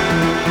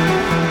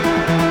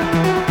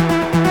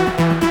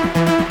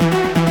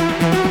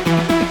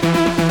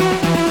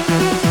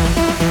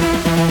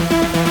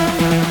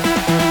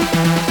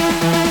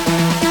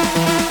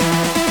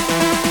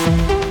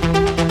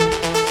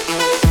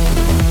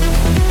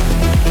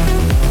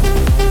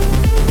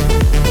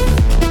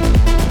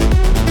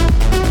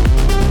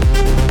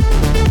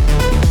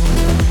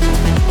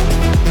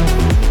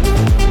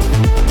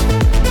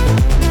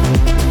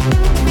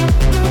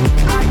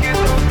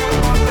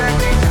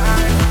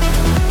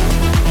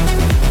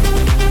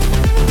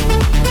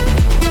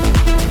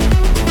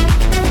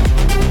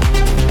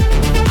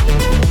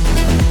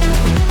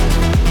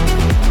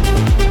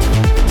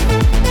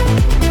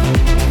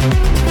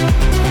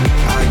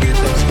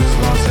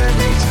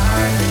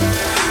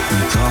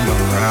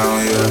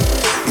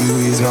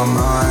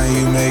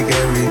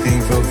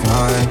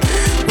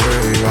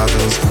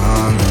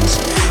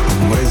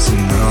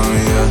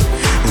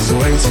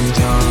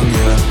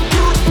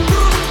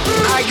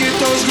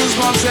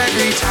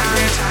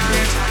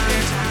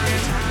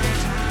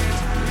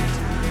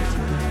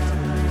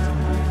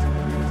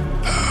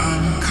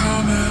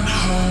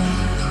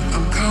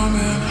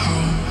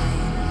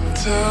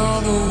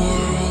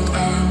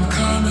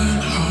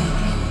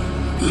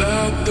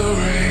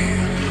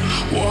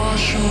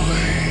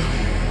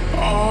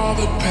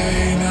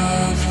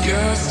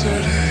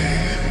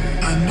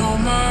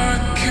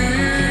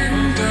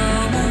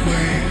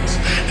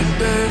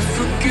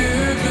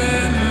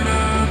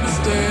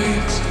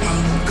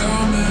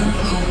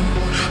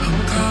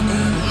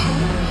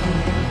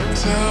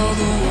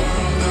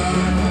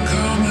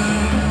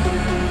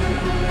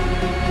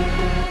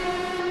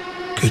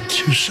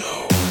 Get you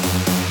so.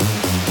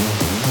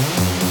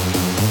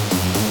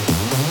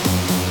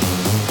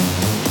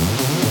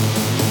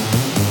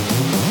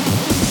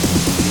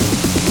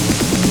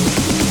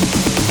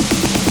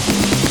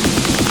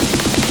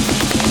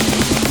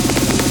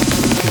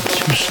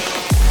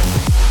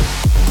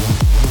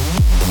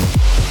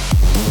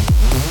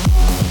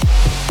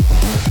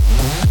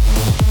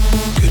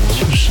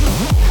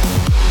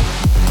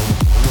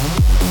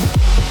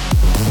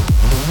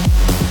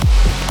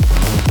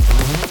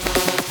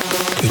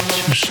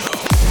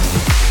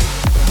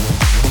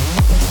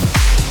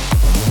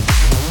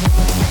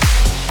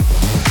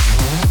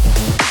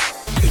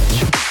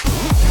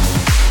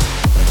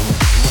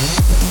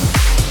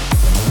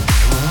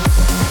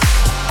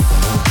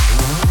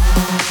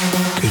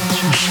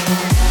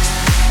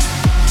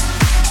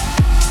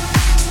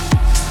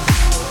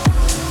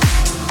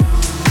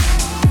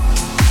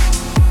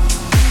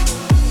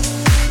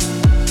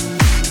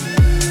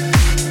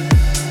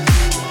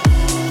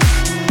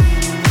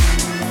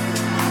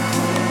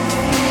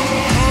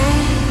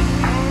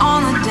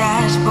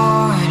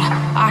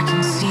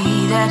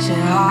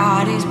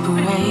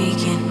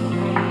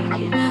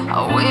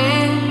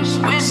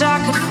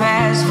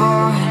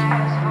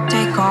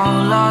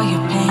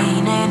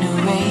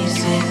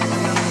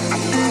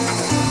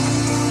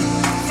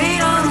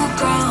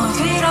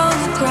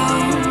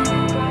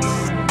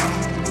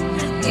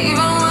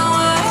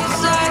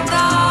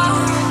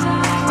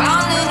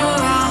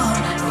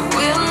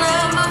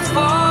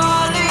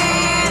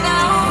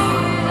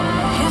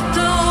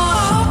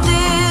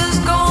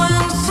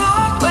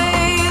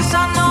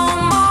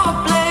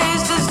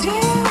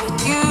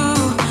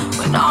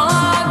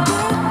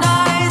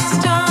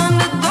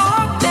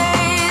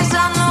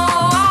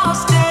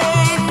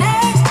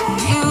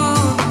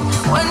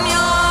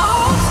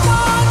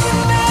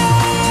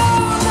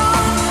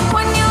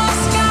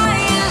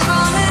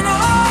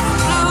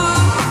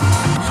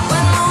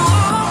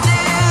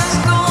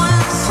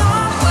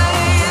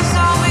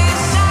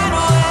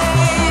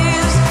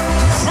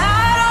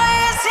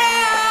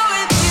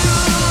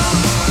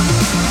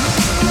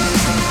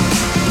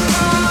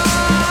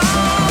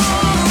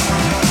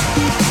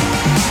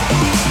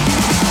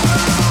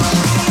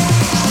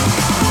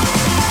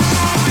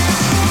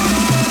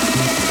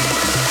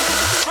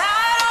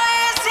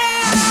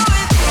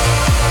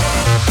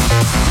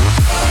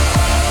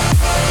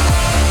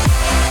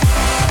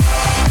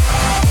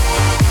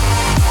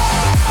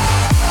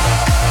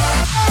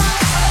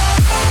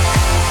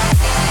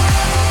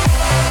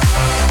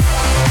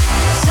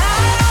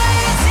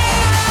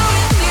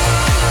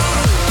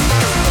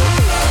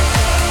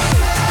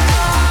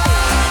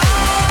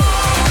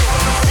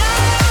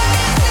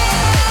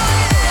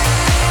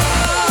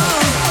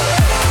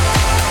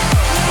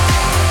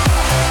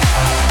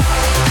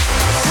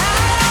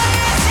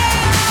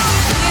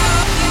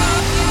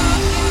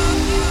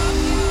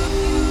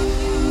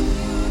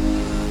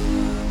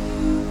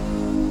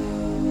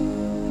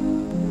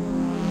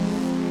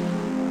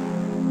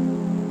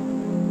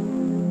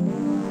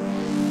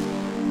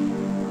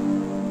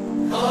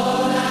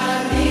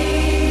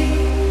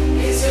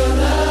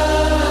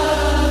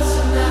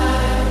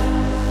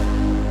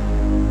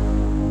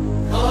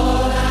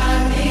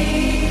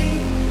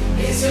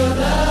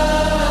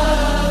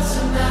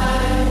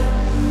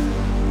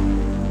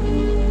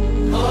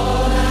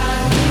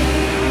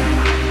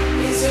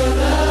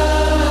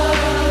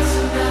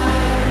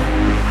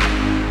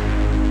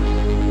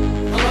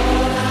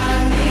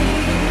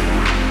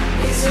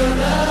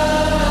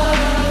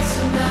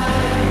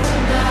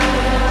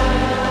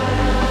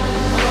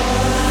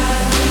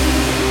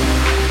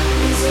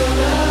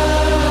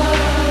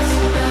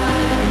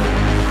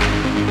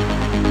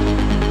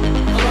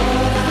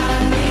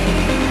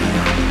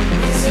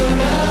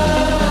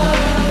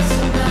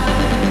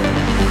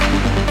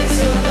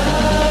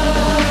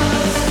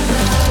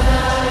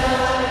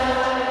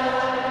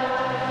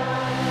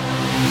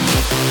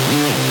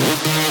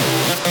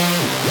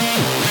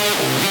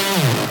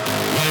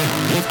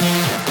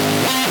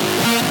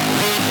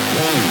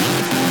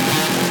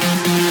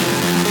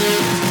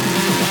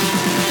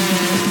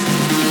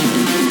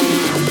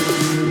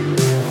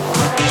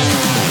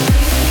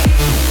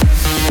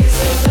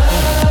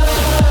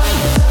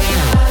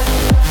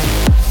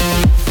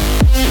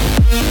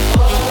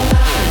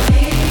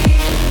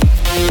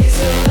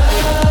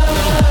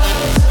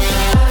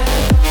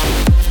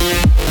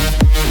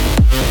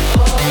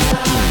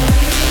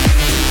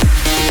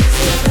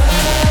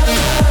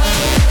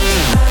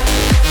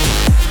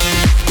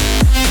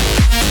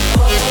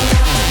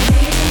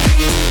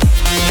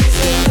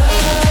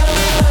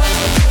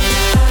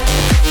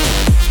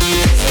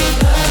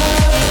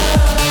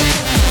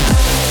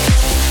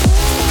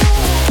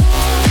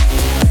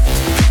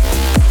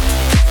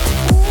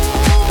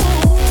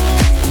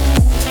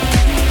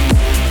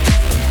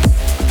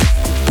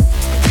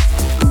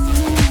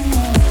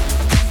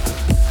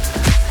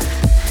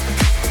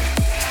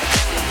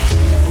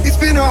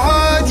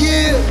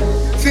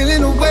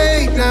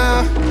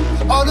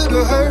 All of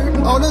the hurt,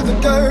 all of the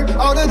dirt,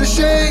 all of the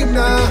shame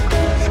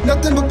now.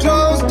 Nothing but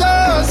closed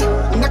doors.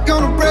 I'm not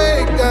gonna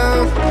break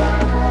down.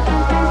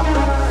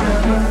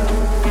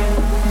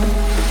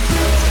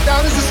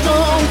 Doubt is a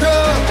strong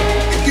drug.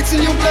 It gets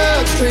in your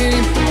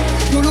bloodstream.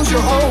 You lose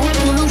your hope,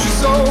 you lose your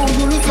soul,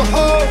 you lose the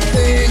whole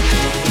thing.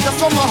 That's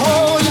for my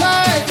whole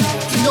life.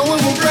 No one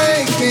will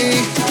break me.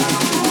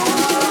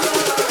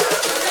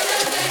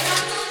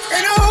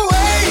 Ain't no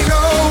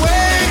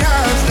way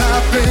I'm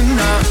stopping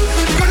now.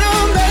 Gonna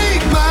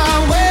make my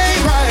way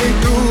right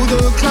through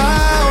the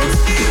clouds.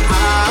 I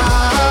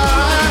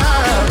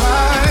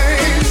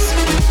rise.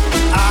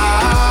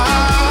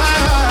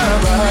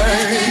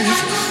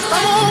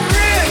 I'm gonna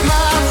grit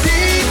my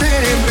teeth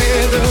and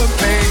bear the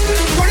pain.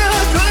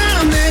 Gonna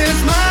climb this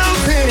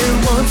mountain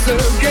once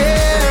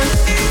again.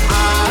 I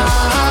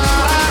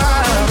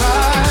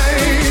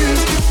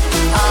rise.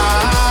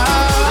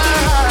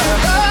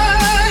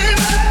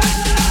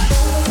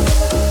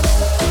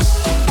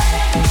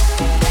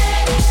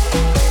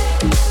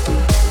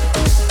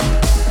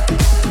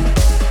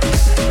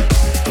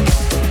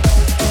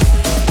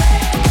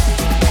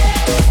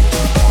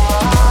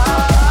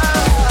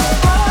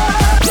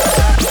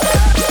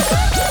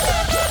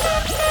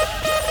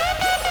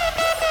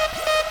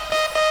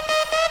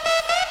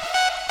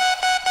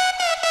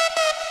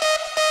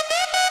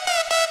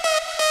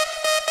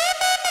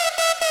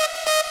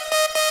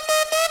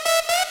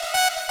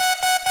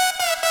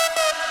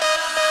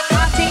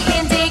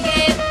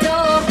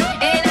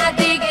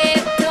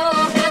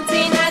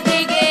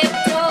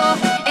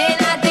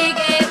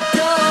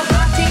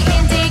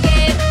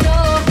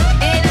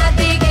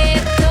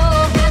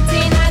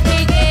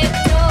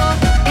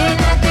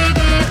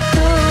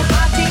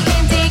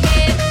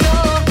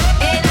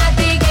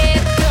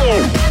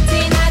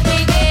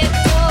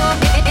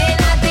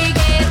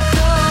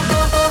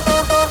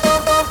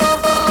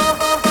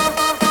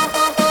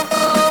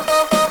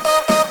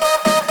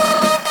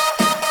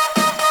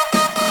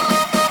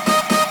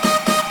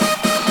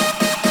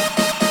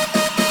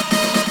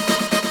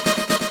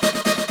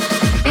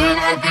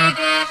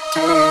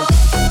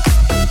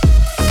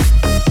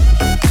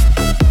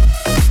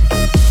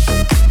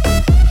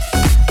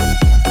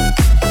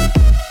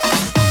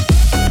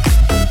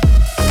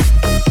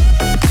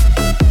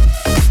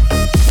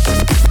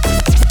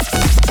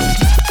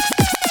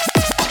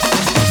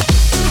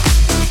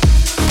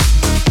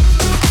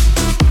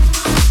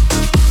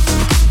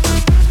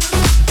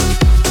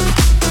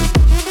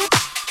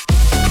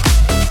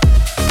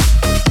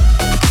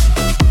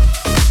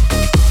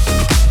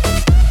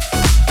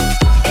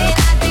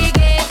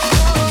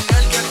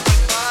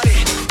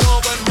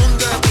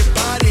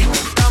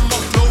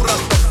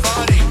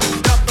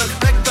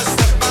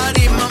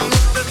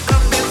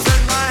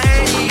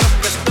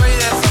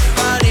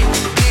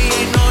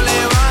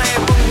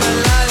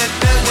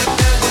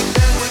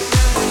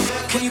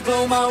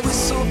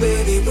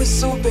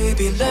 whistle,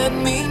 baby, let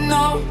me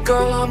know.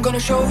 Girl, I'm gonna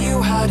show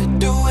you how to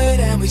do it,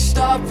 and we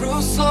start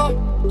real slow.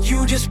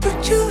 You just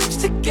put your lips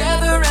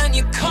together and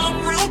you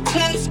come real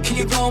close. Can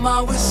you blow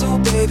my whistle,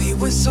 baby,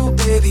 whistle,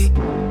 baby?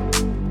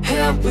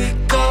 Here we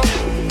go.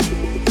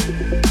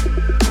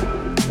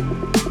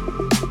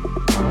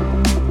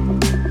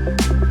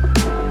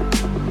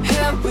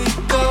 Here we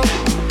go.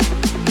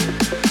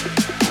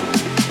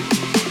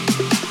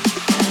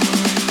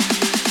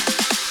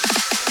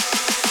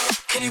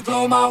 Can you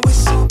blow my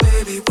whistle,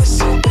 baby,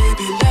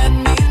 let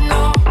me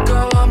know.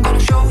 Girl, I'm gonna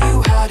show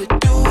you how to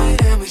do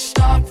it, and we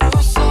start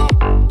real slow.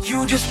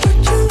 You just put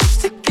your lips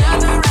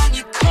together and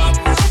you come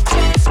real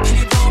close. Can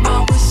you blow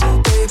my whistle,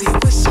 baby,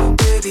 whistle,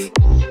 baby?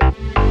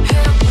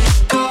 Here we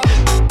go.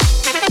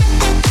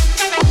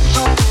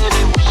 Whistle,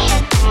 baby,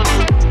 whistle,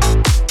 baby.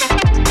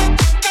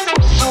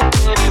 Whistle,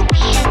 baby,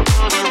 whistle,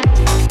 baby.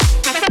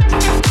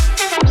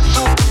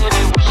 Whistle,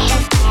 baby,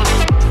 whistle,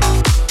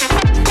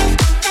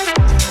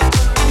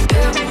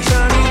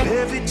 baby.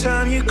 Every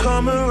time you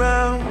come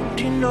around,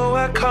 you know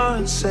I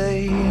can't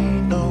say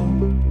no.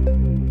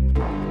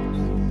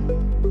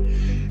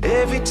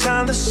 Every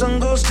time the sun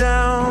goes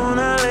down,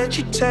 I let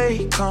you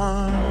take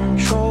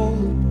control.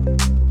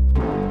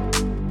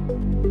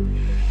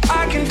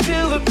 I can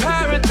feel the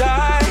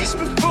paradise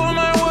before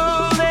my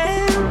world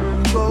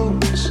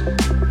implodes.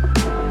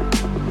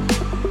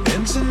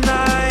 And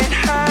tonight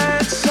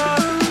had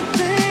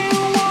something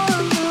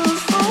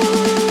wonderful.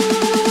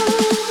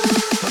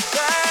 My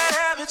bad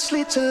habits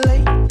lead to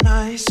late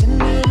nights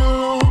sitting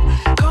alone.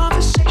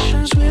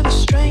 Conversations with a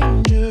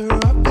stranger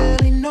I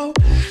barely know.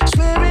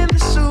 Swearing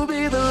this will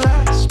be the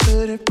last,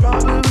 but it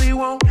probably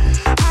won't.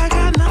 I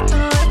got nothing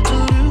left to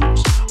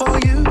lose or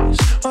use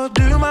or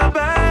do. My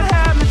bad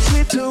habits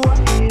lead to what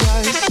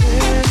I say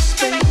and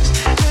stay.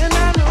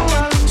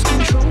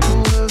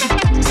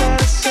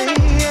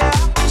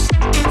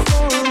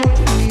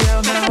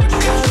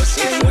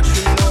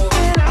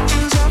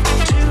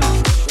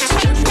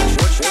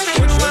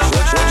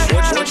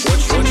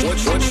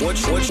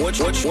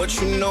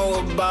 know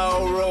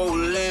about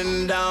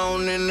rolling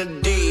down in the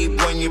deep?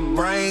 When your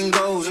brain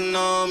goes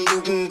numb,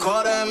 you can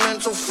call that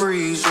mental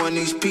freeze. When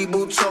these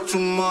people talk too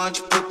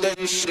much, put that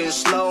shit in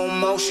slow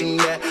motion.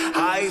 Yeah,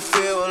 I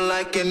feel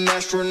like an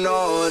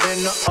astronaut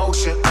in the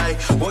ocean. Ay,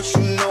 what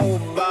you know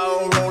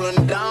about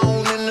rolling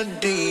down in the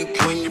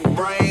deep? When your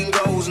brain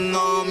goes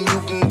numb,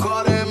 you can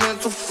call that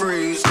mental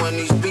freeze. When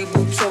these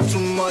people talk too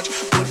much,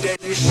 put that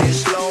shit in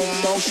slow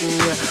motion.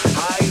 Yeah,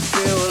 I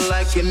feel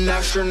like an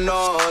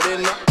astronaut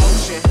in the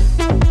ocean.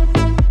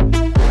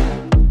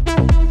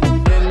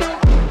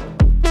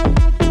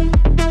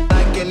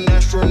 Like an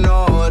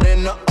astronaut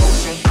in the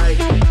ocean. Ay.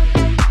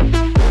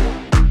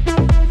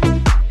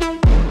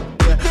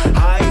 Yeah,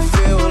 I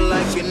feel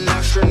like an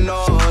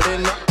astronaut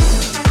in the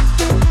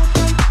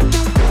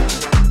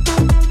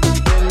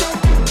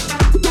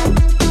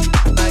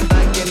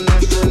like an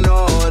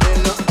astronaut in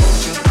the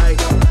ocean. Ay.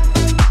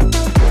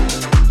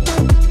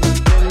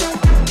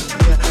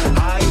 Yeah,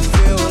 I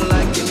feel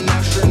like an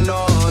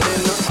astronaut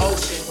in the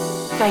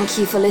ocean. Thank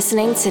you for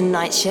listening to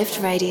Night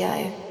Shift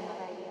Radio.